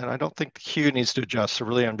 And I don't think the hue needs to adjust. So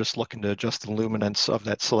really, I'm just looking to adjust the luminance of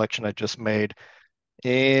that selection I just made.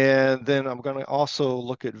 And then I'm going to also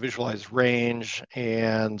look at visualize range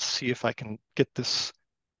and see if I can get this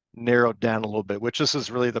narrowed down a little bit, which this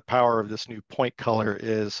is really the power of this new point color,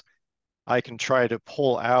 is I can try to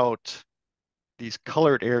pull out these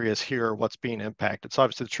colored areas here, what's being impacted. So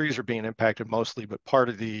obviously the trees are being impacted mostly, but part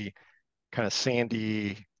of the kind of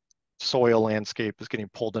sandy soil landscape is getting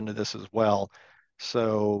pulled into this as well.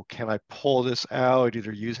 So can I pull this out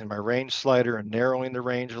either using my range slider and narrowing the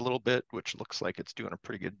range a little bit, which looks like it's doing a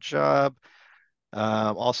pretty good job.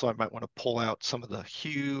 Also, I might want to pull out some of the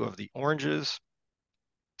hue of the oranges.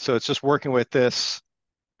 So it's just working with this,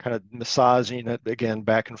 kind of massaging it again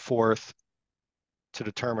back and forth to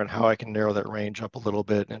determine how I can narrow that range up a little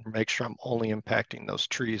bit and make sure I'm only impacting those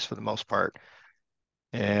trees for the most part.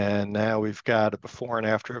 And now we've got a before and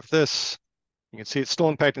after of this. You can see it's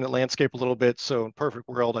still impacting the landscape a little bit. So in perfect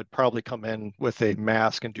world, I'd probably come in with a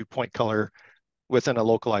mask and do point color within a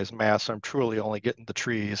localized mask. So I'm truly only getting the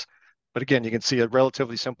trees. But again, you can see a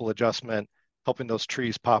relatively simple adjustment, helping those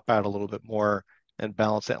trees pop out a little bit more and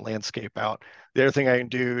balance that landscape out. The other thing I can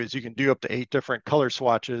do is you can do up to 8 different color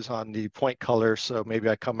swatches on the point color. So maybe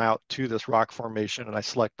I come out to this rock formation and I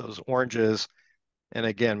select those oranges. And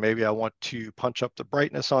again, maybe I want to punch up the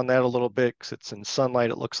brightness on that a little bit because it's in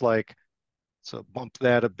sunlight, it looks like. So bump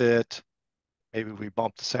that a bit. Maybe we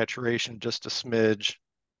bump the saturation just a smidge.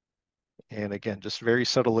 And again, just very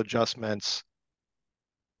subtle adjustments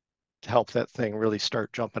to help that thing really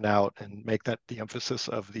start jumping out and make that the emphasis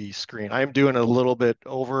of the screen. I'm doing a little bit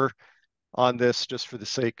over on this just for the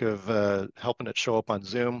sake of helping it show up on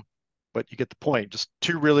Zoom, but you get the point. Just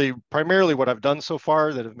two really, primarily what I've done so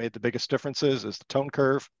far that have made the biggest differences is the tone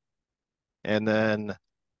curve and then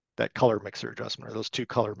that color mixer adjustment, or those two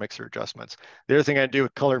color mixer adjustments. The other thing I do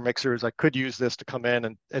with color mixer is I could use this to come in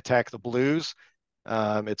and attack the blues.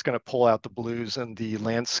 It's going to pull out the blues in the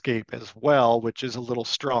landscape as well, which is a little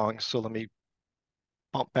strong. So let me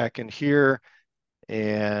bump back in here,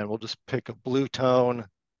 and we'll just pick a blue tone,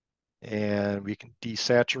 and we can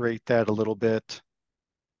desaturate that a little bit.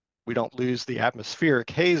 We don't lose the atmospheric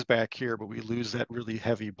haze back here, but we lose that really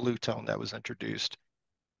heavy blue tone that was introduced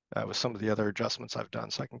with some of the other adjustments I've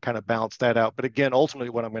done. So I can kind of balance that out. But again, ultimately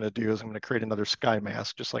what I'm going to do is I'm going to create another sky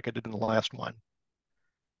mask, just like I did in the last one.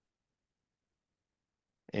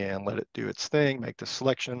 And let it do its thing, make the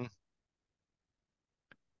selection.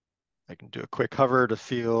 I can do a quick hover to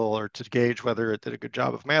feel or to gauge whether it did a good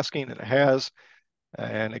job of masking, and it has.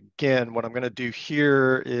 And again, what I'm going to do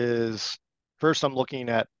here is, first I'm looking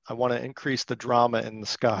at, I want to increase the drama in the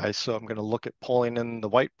sky. So I'm going to look at pulling in the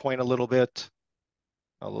white point a little bit.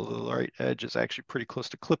 Although the right edge is actually pretty close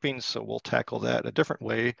to clipping, so we'll tackle that a different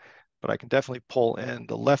way. But I can definitely pull in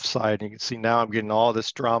the left side. And you can see now I'm getting all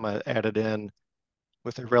this drama added in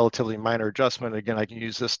with a relatively minor adjustment. Again, I can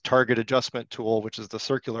use this target adjustment tool, which is the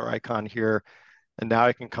circular icon here. And now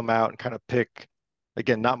I can come out and kind of pick,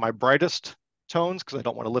 again, not my brightest tones, because I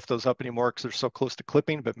don't want to lift those up anymore because they're so close to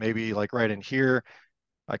clipping, but maybe like right in here,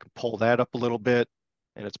 I can pull that up a little bit,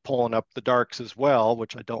 and it's pulling up the darks as well,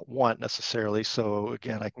 which I don't want necessarily. So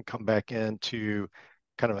again, I can come back into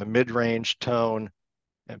kind of a mid-range tone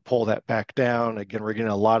and pull that back down. Again, we're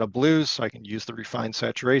getting a lot of blues, so I can use the refined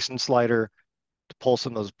saturation slider to pull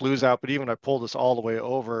some of those blues out. But even if I pull this all the way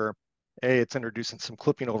over, it's introducing some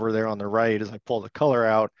clipping over there on the right as I pull the color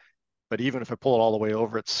out. But even if I pull it all the way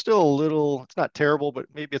over, it's still a little, it's not terrible, but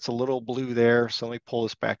maybe it's a little blue there. So let me pull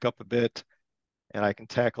this back up a bit, and I can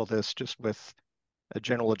tackle this just with a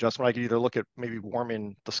general adjustment. I could either look at maybe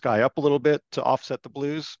warming the sky up a little bit to offset the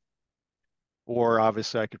blues, or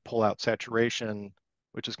obviously I could pull out saturation,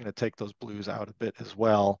 which is going to take those blues out a bit as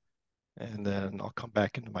well. And then I'll come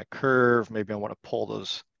back into my curve. Maybe I want to pull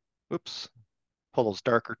those, pull those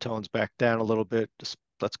darker tones back down a little bit. Just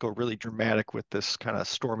let's go really dramatic with this kind of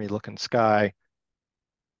stormy looking sky.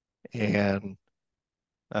 And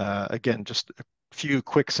again, just a few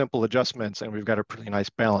quick, simple adjustments, and we've got a pretty nice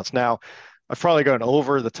balance. Now, I've probably gone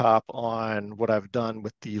over the top on what I've done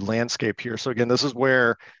with the landscape here. So again, this is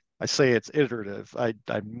where I say it's iterative. I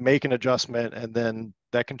make an adjustment, and then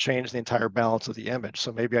that can change the entire balance of the image.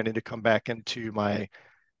 So maybe I need to come back into my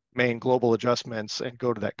main global adjustments and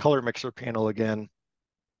go to that color mixer panel again,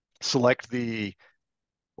 select the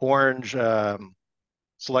orange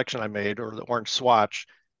selection I made, or the orange swatch,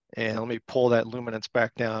 and let me pull that luminance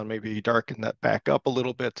back down, maybe darken that back up a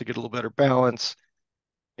little bit to get a little better balance.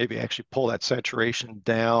 Maybe actually pull that saturation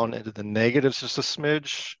down into the negatives just a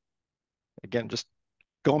smidge. Again, just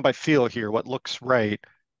going by feel here, what looks right.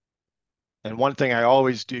 And one thing I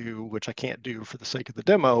always do, which I can't do for the sake of the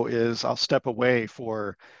demo, is I'll step away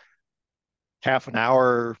for half an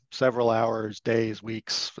hour, several hours, days,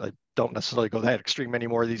 weeks. I don't necessarily go that extreme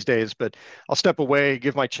anymore these days, but I'll step away,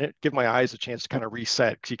 give my eyes a chance to kind of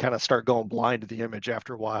reset, because you kind of start going blind to the image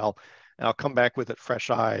after a while. And I'll come back with it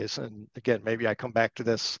fresh eyes. And again, maybe I come back to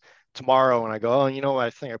this tomorrow and I go, oh, you know,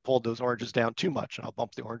 I think I pulled those oranges down too much, and I'll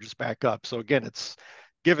bump the oranges back up. So again, it's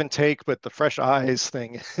give and take, but the fresh eyes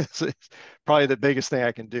thing is probably the biggest thing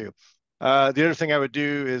I can do. The other thing I would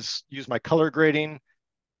do is use my color grading.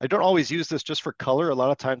 I don't always use this just for color. A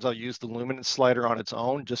lot of times I'll use the luminance slider on its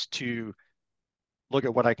own just to look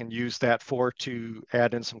at what I can use that for to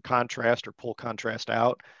add in some contrast or pull contrast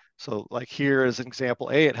out. So like here as an example,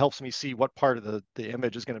 it helps me see what part of the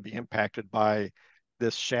image is going to be impacted by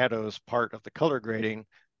this shadows part of the color grading,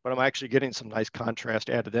 but I'm actually getting some nice contrast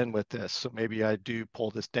added in with this. So maybe I do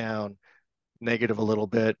pull this down negative a little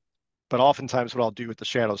bit. But oftentimes what I'll do with the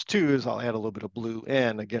shadows too is I'll add a little bit of blue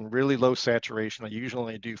in. Again, really low saturation. I usually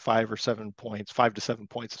only do 5 to 7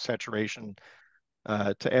 points of saturation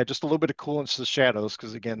to add just a little bit of coolness to the shadows,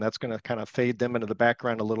 because again, that's going to kind of fade them into the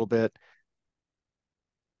background a little bit.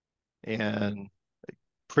 And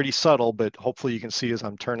pretty subtle, but hopefully you can see as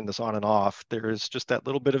I'm turning this on and off, there is just that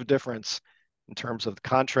little bit of difference in terms of the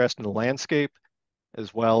contrast in the landscape,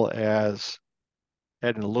 as well as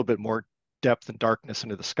adding a little bit more depth and darkness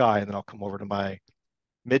into the sky. And then I'll come over to my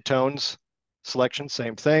midtones selection,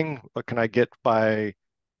 same thing. What can I get by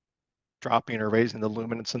dropping or raising the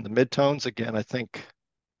luminance in the midtones? Again, I think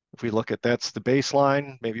if we look at that's the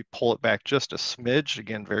baseline, maybe pull it back just a smidge.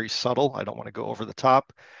 Again, very subtle. I don't want to go over the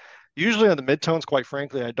top. Usually on the midtones, quite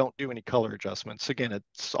frankly, I don't do any color adjustments. Again,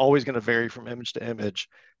 it's always going to vary from image to image,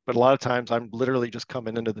 but a lot of times I'm literally just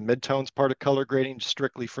coming into the midtones part of color grading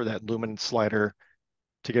strictly for that luminance slider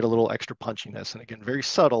to get a little extra punchiness. And again, very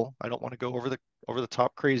subtle. I don't want to go over the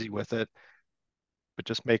top crazy with it, but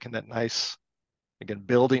just making that nice, again,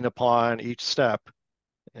 building upon each step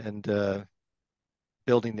and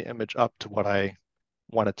building the image up to what I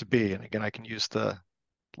want it to be. And again, I can use the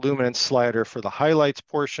luminance slider for the highlights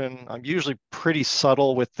portion. I'm usually pretty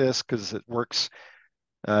subtle with this because it works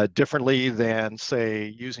differently than, say,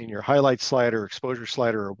 using your highlight slider, exposure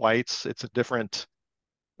slider, or whites. It's a different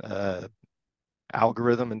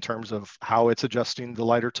algorithm in terms of how it's adjusting the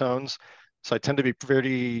lighter tones. So I tend to be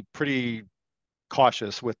pretty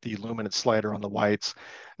cautious with the luminance slider on the whites.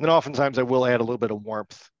 And then oftentimes I will add a little bit of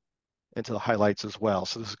warmth into the highlights as well.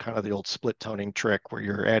 So this is kind of the old split toning trick where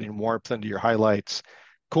you're adding warmth into your highlights,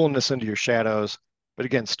 coolness into your shadows, but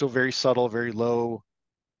again, still very subtle, very low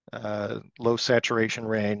saturation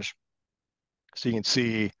range. So you can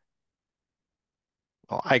see,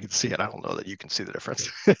 well, I can see it. I don't know that you can see the difference.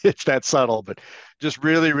 It's that subtle, but just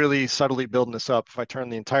really, really subtly building this up. If I turn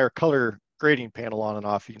the entire color grading panel on and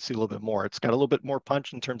off, you can see a little bit more. It's got a little bit more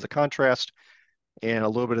punch in terms of contrast and a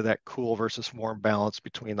little bit of that cool versus warm balance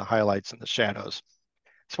between the highlights and the shadows.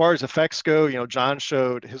 As far as effects go, Jon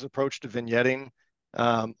showed his approach to vignetting.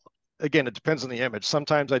 Again, it depends on the image.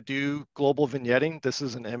 Sometimes I do global vignetting. This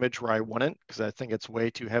is an image where I wouldn't because I think it's way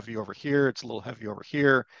too heavy over here. It's a little heavy over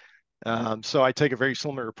here. So I take a very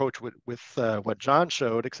similar approach with what Jon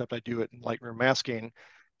showed, except I do it in Lightroom masking.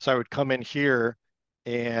 So I would come in here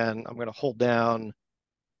and I'm going to hold down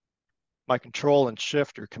my control and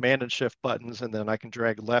shift or command and shift buttons, and then I can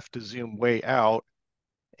drag left to zoom way out.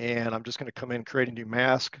 And I'm just going to come in, create a new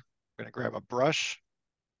mask. I'm going to grab a brush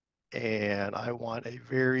and I want a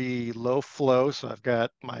very low flow. So I've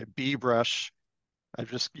got my B brush. I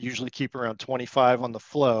just usually keep around 25 on the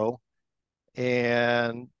flow.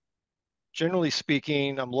 And generally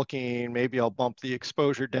speaking, I'm looking, maybe I'll bump the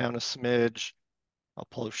exposure down a smidge. I'll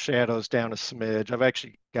pull the shadows down a smidge. I've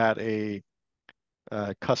actually got a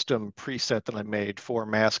custom preset that I made for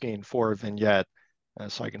masking for a vignette.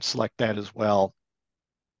 So I can select that as well.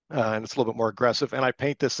 And it's a little bit more aggressive. And I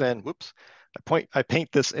paint this in, I paint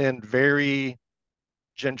this in very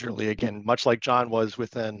gingerly, again, much like Jon was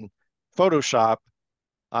within Photoshop.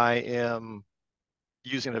 I am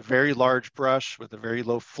using a very large brush with a very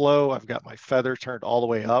low flow. I've got my feather turned all the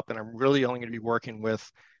way up, and I'm really only going to be working with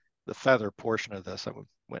the feather portion of this. I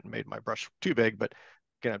went and made my brush too big, but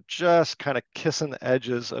again, I'm just kind of kissing the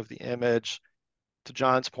edges of the image, to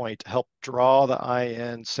Jon's point, to help draw the eye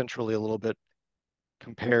in centrally a little bit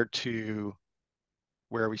compared to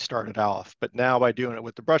where we started off. But now by doing it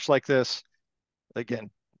with the brush like this, again,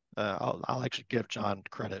 I'll actually give Jon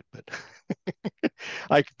credit, but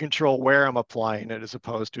I can control where I'm applying it as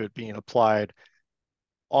opposed to it being applied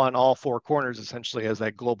on all four corners, essentially, as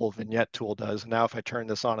that global vignette tool does. And now if I turn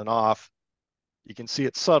this on and off, you can see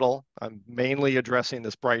it's subtle. I'm mainly addressing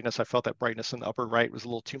this brightness. I felt that brightness in the upper right was a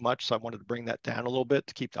little too much, so I wanted to bring that down a little bit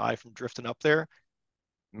to keep the eye from drifting up there.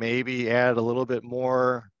 Maybe add a little bit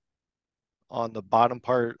more on the bottom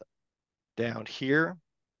part down here.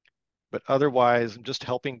 But otherwise, I'm just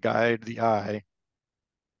helping guide the eye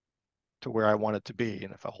to where I want it to be.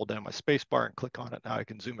 And if I hold down my space bar and click on it, now I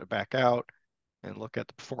can zoom it back out and look at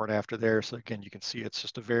the before and after there. So again, you can see it's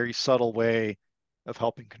just a very subtle way of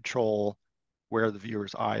helping control where the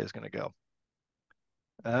viewer's eye is going to go.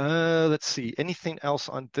 Let's see, anything else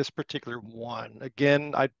on this particular one?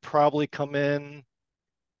 Again, I'd probably come in,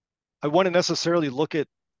 I wouldn't necessarily look at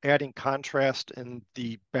adding contrast in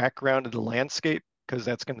the background of the landscape, because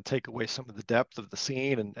that's going to take away some of the depth of the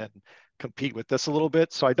scene and compete with this a little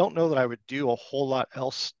bit. So I don't know that I would do a whole lot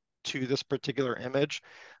else to this particular image.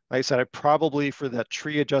 Like I said, I probably, for that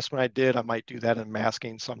tree adjustment I did, I might do that in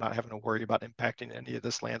masking, so I'm not having to worry about impacting any of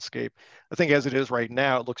this landscape. I think as it is right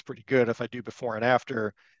now, it looks pretty good. If I do before and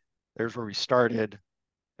after, there's where we started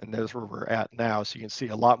and there's where we're at now. So you can see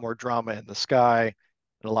a lot more drama in the sky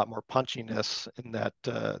and a lot more punchiness in that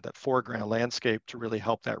foreground landscape to really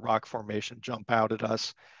help that rock formation jump out at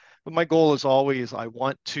us. But my goal is always, I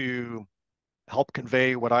want to help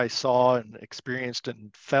convey what I saw and experienced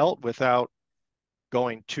and felt without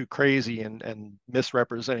going too crazy and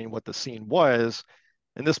misrepresenting what the scene was.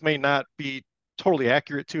 And this may not be totally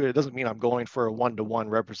accurate to it. It doesn't mean I'm going for a one-to-one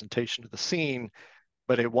representation of the scene,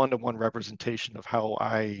 but a one-to-one representation of how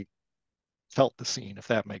I felt the scene, if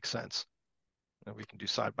that makes sense. And we can do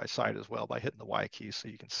side by side as well by hitting the Y key, so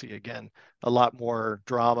you can see, again, a lot more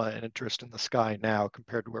drama and interest in the sky now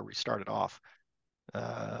compared to where we started off.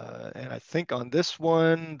 And I think on this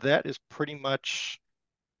one, that is pretty much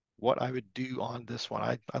what I would do on this one.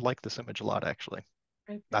 I like this image a lot, actually.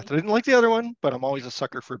 Okay. Not that I didn't like the other one, but I'm always a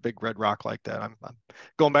sucker for a big red rock like that. I'm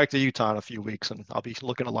going back to Utah in a few weeks, and I'll be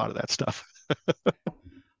looking at a lot of that stuff.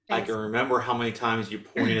 I can remember how many times you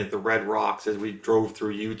pointed at the red rocks as we drove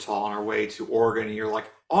through Utah on our way to Oregon, and you're like,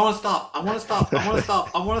 I want to stop, I want to stop, I want to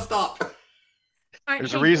stop, I want to stop. All right,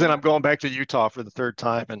 There's hey, a reason Jon. I'm going back to Utah for the third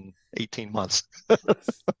time in 18 months. All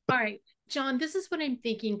right, Jon, this is what I'm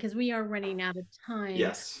thinking because we are running out of time.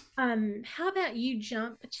 Yes. How about you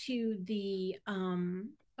jump to the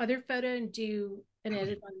other photo and do an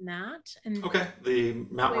edit on that? And Okay, the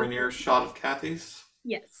Mount Rainier shot of Kathy's.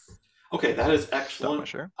 yes. Okay, that is Stop excellent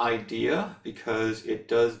share. idea because it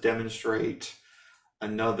does demonstrate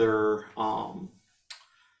another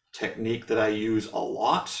technique that I use a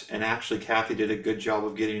lot, and actually Kathy did a good job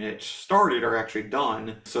of getting it started or actually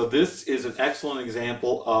done. So this is an excellent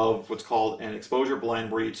example of what's called an exposure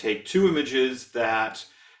blend, where you take two images that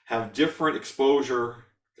have different exposure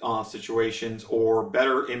situations or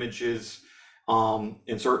better images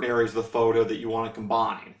in certain areas of the photo that you want to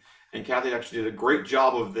combine. And Kathy actually did a great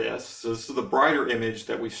job of this. So this is the brighter image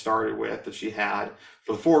that we started with that she had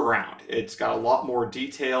for the foreground. It's got a lot more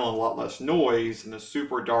detail and a lot less noise than the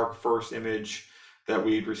super dark first image that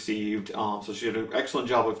we'd received. So she did an excellent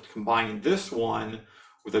job of combining this one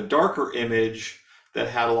with a darker image that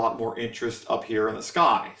had a lot more interest up here in the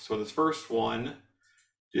sky. So this first one,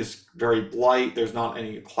 just very bright. There's not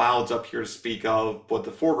any clouds up here to speak of, but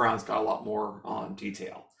the foreground's got a lot more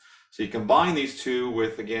detail. So you combine these two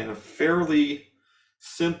with, again, a fairly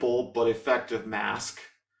simple but effective mask.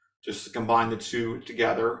 Just to combine the two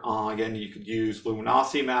together. Again, you could use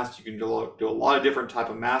luminosity masks. You can do a lot of different type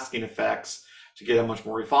of masking effects to get a much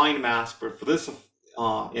more refined mask. But for this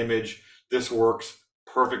image, this works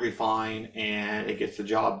perfectly fine, and it gets the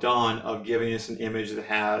job done of giving us an image that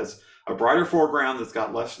has a brighter foreground that's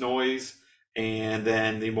got less noise, and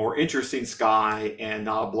then the more interesting sky and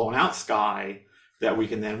not a blown out sky that we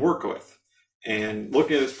can then work with. And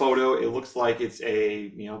looking at this photo, it looks like it's a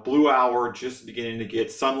blue hour, just beginning to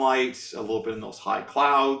get sunlight, a little bit in those high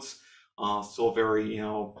clouds, still very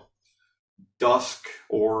dusk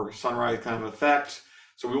or sunrise kind of effect.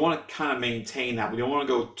 So we want to kind of maintain that. We don't want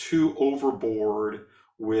to go too overboard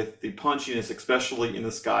with the punchiness, especially in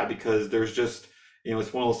the sky, because there's just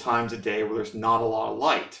it's one of those times of day where there's not a lot of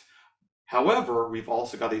light. However, we've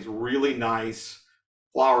also got these really nice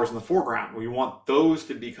flowers in the foreground. We want those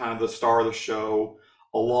to be kind of the star of the show,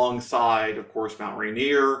 alongside, of course, Mount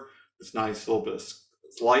Rainier, this nice little bit of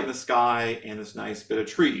light in the sky, and this nice bit of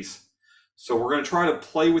trees. So we're going to try to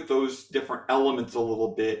play with those different elements a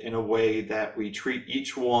little bit in a way that we treat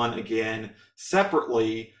each one, again,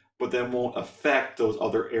 separately, but then won't affect those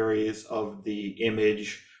other areas of the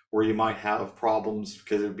image where you might have problems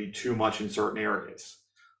because it would be too much in certain areas.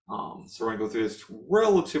 So we're going to go through this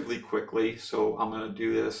relatively quickly. So I'm going to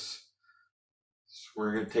do this. So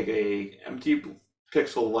we're going to take a empty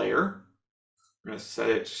pixel layer. We're going to set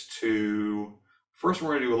it to, first we're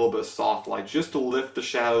going to do a little bit of soft light just to lift the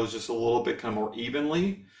shadows just a little bit kind of more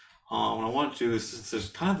evenly. What I want to do is, since there's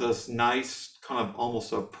kind of this nice kind of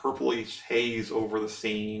almost a purplish haze over the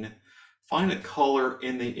scene, find a color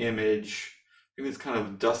in the image, maybe this kind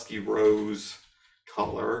of dusky rose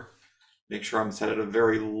color. Make sure I'm set at a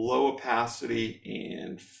very low opacity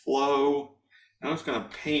and flow. And I'm just going to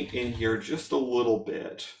paint in here just a little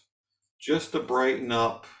bit, just to brighten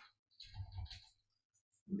up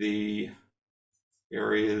the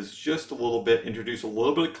areas just a little bit, introduce a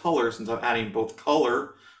little bit of color, since I'm adding both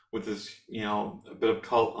color with this, a bit of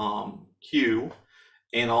color, hue,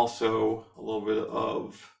 and also a little bit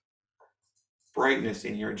of brightness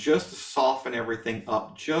in here, just to soften everything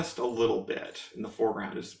up just a little bit in the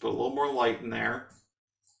foreground. Just put a little more light in there,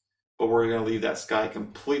 but we're going to leave that sky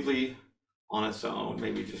completely on its own.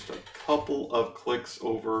 Maybe just a couple of clicks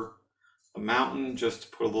over the mountain, just to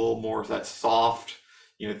put a little more of that soft,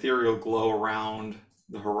 ethereal glow around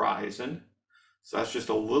the horizon. So that's just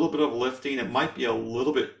a little bit of lifting. It might be a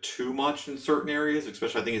little bit too much in certain areas,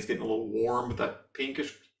 especially I think it's getting a little warm with that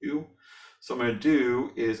pinkish hue. So what I'm going to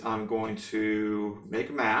do is I'm going to make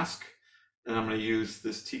a mask, and I'm going to use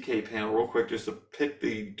this TK panel real quick just to pick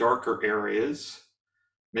the darker areas,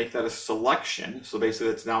 make that a selection. So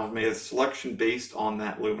basically it's now made a selection based on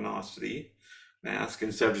that luminosity mask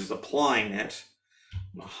instead of just applying it.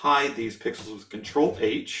 I'm going to hide these pixels with Control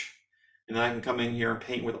H, and then I can come in here and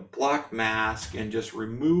paint with a black mask and just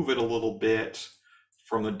remove it a little bit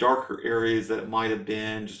from the darker areas that it might have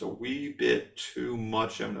been just a wee bit too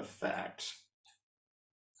much of an effect.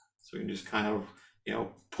 So you can just kind of,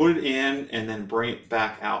 put it in and then bring it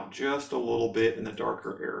back out just a little bit in the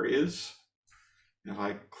darker areas. If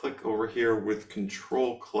I click over here with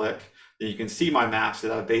control click, then you can see my mask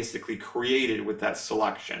that I basically created with that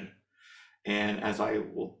selection. And as I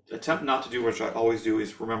will attempt not to do, which I always do,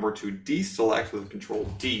 is remember to deselect with control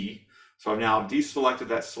D. So I've now deselected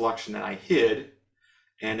that selection that I hid.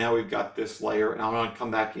 And now we've got this layer. And I'm going to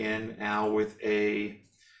come back in now with a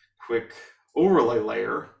quick overlay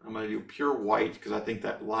layer. I'm going to do pure white because I think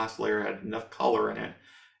that last layer had enough color in it.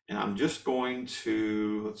 And I'm just going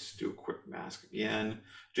to, let's do a quick mask again.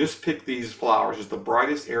 Just pick these flowers, just the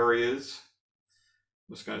brightest areas.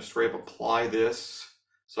 I'm just going to straight up apply this.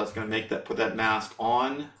 So that's going to make that, put that mask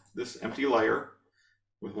on this empty layer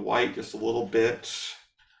with white just a little bit.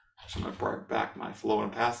 So I'm going to bring back my flow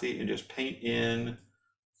and opacity and just paint in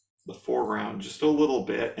the foreground just a little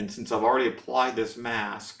bit. And since I've already applied this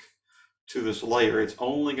mask to this layer, it's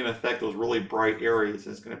only going to affect those really bright areas.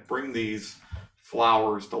 It's going to bring these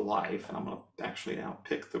flowers to life. And I'm going to actually now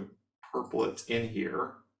pick the purple that's in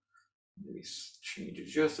here. Maybe change it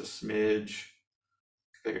just a smidge.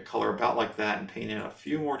 Pick a color about like that and paint it a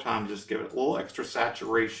few more times. Just give it a little extra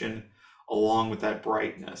saturation along with that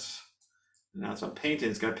brightness. And as I'm painting,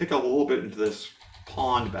 it's going to pick up a little bit into this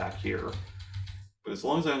pond back here. But as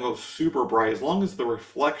long as I don't go super bright, as long as the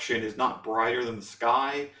reflection is not brighter than the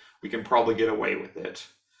sky, we can probably get away with it.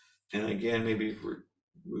 And again, maybe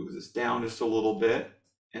move this down just a little bit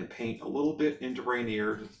and paint a little bit into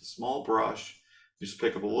Rainier, just a small brush. Just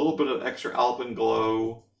pick up a little bit of extra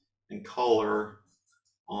alpenglow and color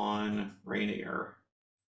on Rainier.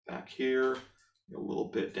 Back here, a little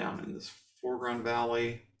bit down in this foreground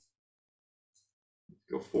valley.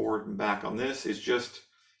 Go forward and back on this. It's just,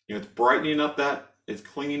 it's brightening up that, it's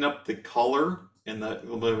cleaning up the color and that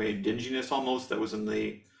little bit of a dinginess almost that was in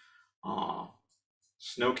the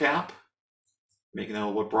snow cap, making that a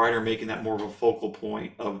little bit brighter, making that more of a focal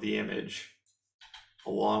point of the image,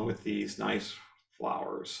 along with these nice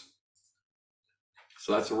flowers.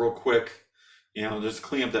 So that's a real quick, just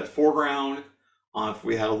clean up that foreground. If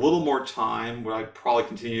we had a little more time, what I'd probably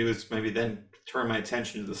continue is maybe then turn my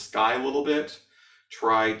attention to the sky a little bit.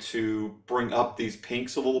 Try to bring up these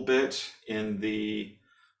pinks a little bit in the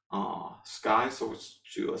sky. So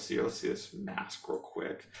let's see this mask real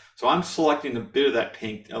quick. So I'm selecting a bit of that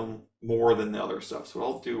pink more than the other stuff. So what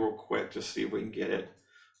I'll do real quick, just see if we can get it.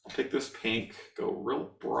 I'll pick this pink, go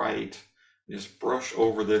real bright, and just brush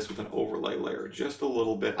over this with an overlay layer just a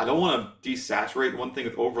little bit. I don't want to desaturate. One thing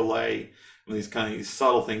with overlay, and these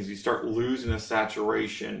subtle things, you start losing the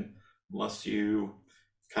saturation unless you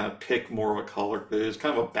kind of pick more of a color. But it is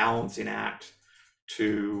kind of a balancing act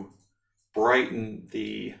to brighten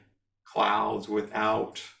the clouds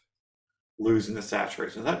without losing the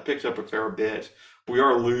saturation. That picked up a fair bit. We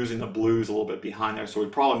are losing the blues a little bit behind there, so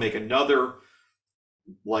we'd probably make another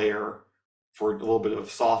layer for a little bit of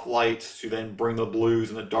soft lights to then bring the blues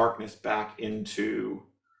and the darkness back into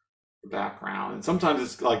the background. And sometimes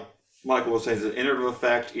it's like Michael was saying, it's an iterative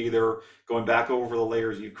effect, either going back over the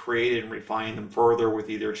layers you've created and refining them further with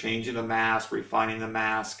either changing the mask, refining the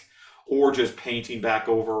mask, or just painting back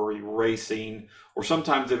over or erasing, or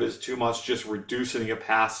sometimes if it's too much, just reducing the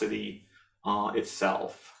opacity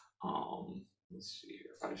itself. Let's see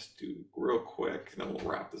here, if I just do real quick, and then we'll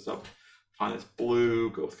wrap this up. Find this blue,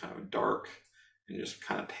 go with kind of a dark, and just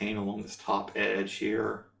kind of paint along this top edge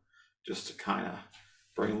here, just to kind of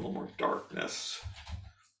bring a little more darkness.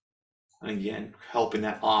 And again, helping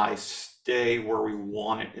that eye stay where we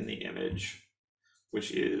want it in the image,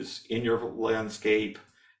 which is in your landscape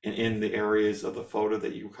and in the areas of the photo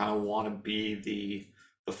that you kind of want to be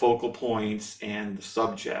the focal points and the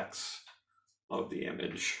subjects of the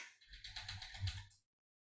image.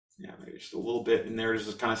 Yeah, maybe just a little bit in there,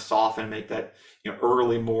 just to kind of soften, make that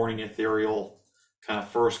early morning ethereal kind of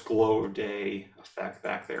first glow of day effect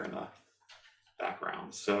back there in the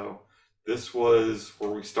background. So this was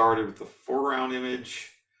where we started with the foreground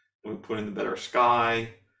image. We put in the better sky.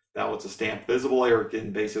 That was a stamp visible layer.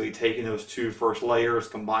 Again, basically taking those two first layers,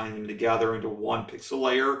 combining them together into one pixel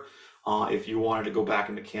layer. If you wanted to go back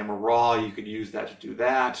into Camera Raw, you could use that to do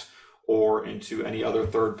that, or into any other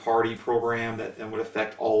third-party program that then would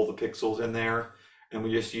affect all the pixels in there. And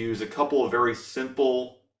we just use a couple of very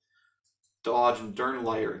simple dodge and burn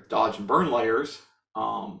layers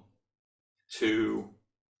to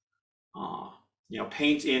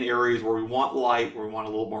paint in areas where we want light, where we want a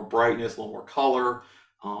little more brightness, a little more color.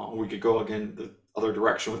 We could go again the other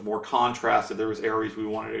direction with more contrast if there was areas we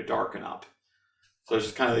wanted to darken up. So it's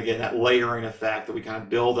just kind of, again, that layering effect that we kind of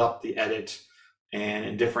build up the edit and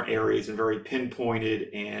in different areas and very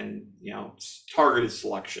pinpointed and targeted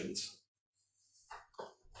selections.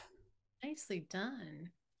 Nicely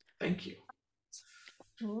done. Thank you.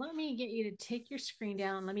 Let me get you to take your screen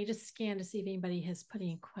down. Let me just scan to see if anybody has put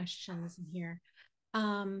any questions in here.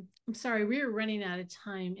 I'm sorry, we were running out of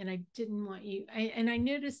time, and I didn't want you. I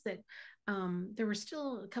noticed that there were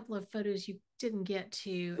still a couple of photos you didn't get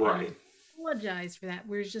to. Right. And I apologize for that.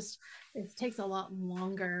 We're just, it takes a lot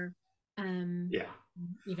longer. Yeah.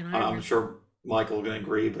 Even I'm sure Michael can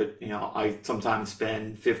agree, but I sometimes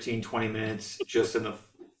spend 15, 20 minutes just in the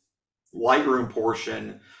Lightroom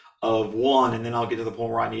portion of one, and then I'll get to the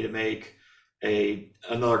point where I need to make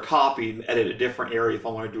another copy, edit a different area if I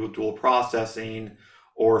want to do a dual processing,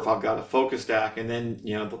 or if I've got a focus stack. And then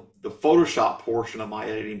the Photoshop portion of my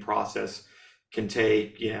editing process can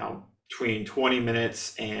take between 20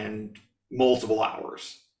 minutes and multiple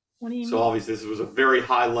hours. So obviously this was a very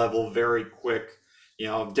high level, very quick,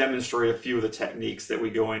 demonstrate a few of the techniques that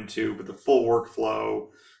we go into with the full workflow,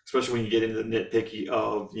 especially when you get into the nitpicky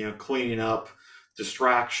of cleaning up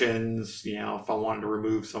distractions. If I wanted to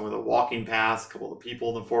remove some of the walking paths, a couple of the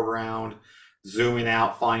people in the foreground, zooming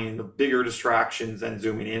out, finding the bigger distractions, and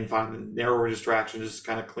zooming in, finding the narrower distractions, just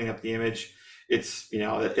kind of clean up the image. It's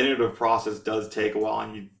the iterative process does take a while,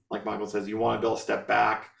 and like Michael says, you want to be able to step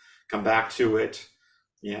back, come back to it,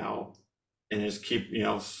 and just keep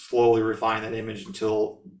slowly refine that image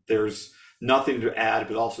until there's nothing to add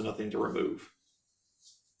but also nothing to remove.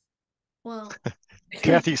 Well,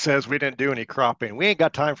 Kathy says we didn't do any cropping. We ain't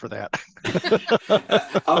got time for that.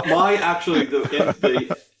 Actually,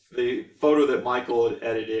 the photo that Michael had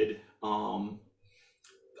edited,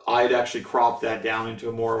 I had actually cropped that down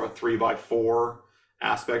into more of a 3:4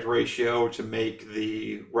 aspect ratio to make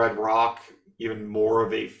the red rock even more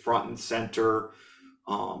of a front and center,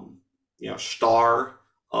 star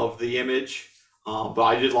of the image. But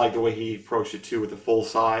I did like the way he approached it too, with the full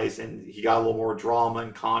size, and he got a little more drama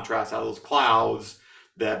and contrast out of those clouds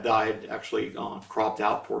that I had actually cropped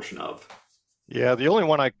out portion of. Yeah, the only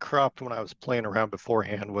one I cropped when I was playing around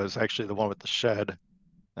beforehand was actually the one with the shed.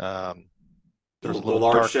 There's a little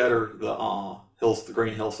large shed, or the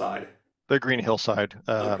green hillside. The green hillside.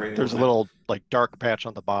 There's a little dark patch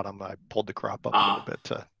on the bottom. I pulled the crop up a little bit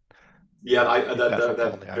to. Yeah,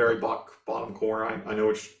 that very bottom corner. I know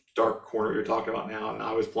which dark corner you're talking about now, and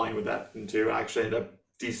I was playing with that too. I actually ended up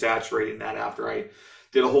desaturating that after I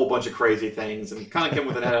did a whole bunch of crazy things, and kind of came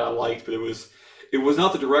with an edit I liked, but it was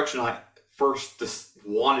not the direction I first just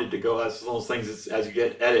wanted to go. That's one of those things. As you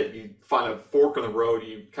get edit, you find a fork in the road.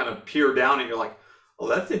 You kind of peer down, and you're like, "Oh,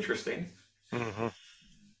 that's interesting." Mm-hmm.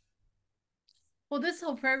 Well, this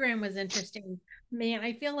whole program was interesting, man.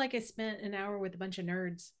 I feel like I spent an hour with a bunch of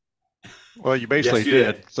nerds. Well, you basically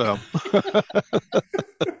did. So, for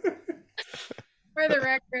the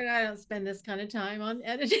record, I don't spend this kind of time on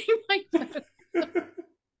editing my photos,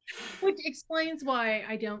 which explains why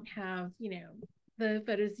I don't have, the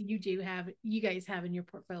photos you guys have in your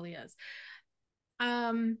portfolios.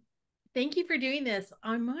 Thank you for doing this.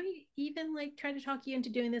 I might even try to talk you into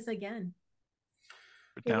doing this again.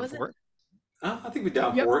 Down for it. I think we're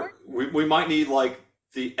down for it. We might need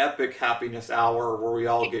the epic happiness hour where we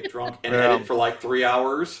all get drunk and edit for 3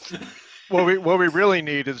 hours. What we really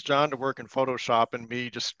need is John to work in Photoshop and me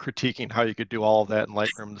just critiquing how you could do all of that in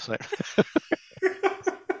Lightroom the same.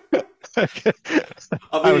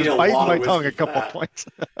 I was biting my tongue a couple points.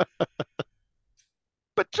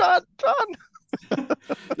 But John.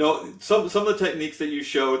 No, some of the techniques that you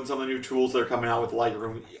showed and some of the new tools that are coming out with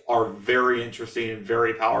Lightroom are very interesting and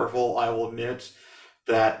very powerful. I will admit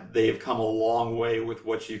that they've come a long way with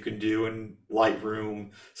what you can do in Lightroom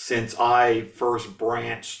since I first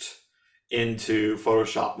branched into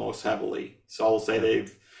Photoshop most heavily. So I'll say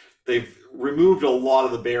they've removed a lot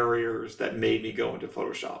of the barriers that made me go into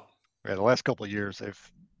Photoshop. Yeah, the last couple of years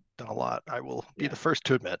they've done a lot. I will be the first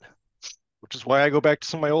to admit, which is why I go back to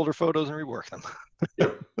some of my older photos and rework them.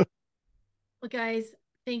 Yep. Well, guys,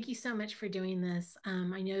 thank you so much for doing this.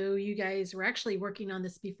 I know you guys were actually working on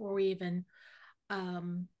this before we even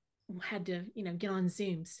had to get on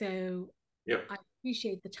Zoom, so I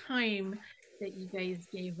appreciate the time that you guys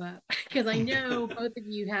gave up, because I know both of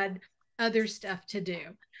you had other stuff to do,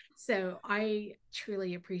 so I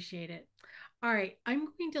truly appreciate it. All right, I'm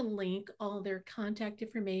going to link all their contact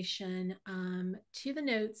information to the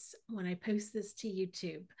notes when I post this to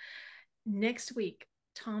YouTube. Next week,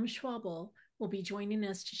 Tom Schwabel will be joining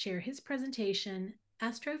us to share his presentation,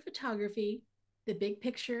 Astrophotography, the Big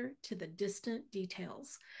Picture to the Distant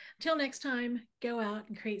Details. Until next time, go out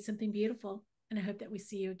and create something beautiful, and I hope that we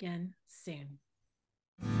see you again soon.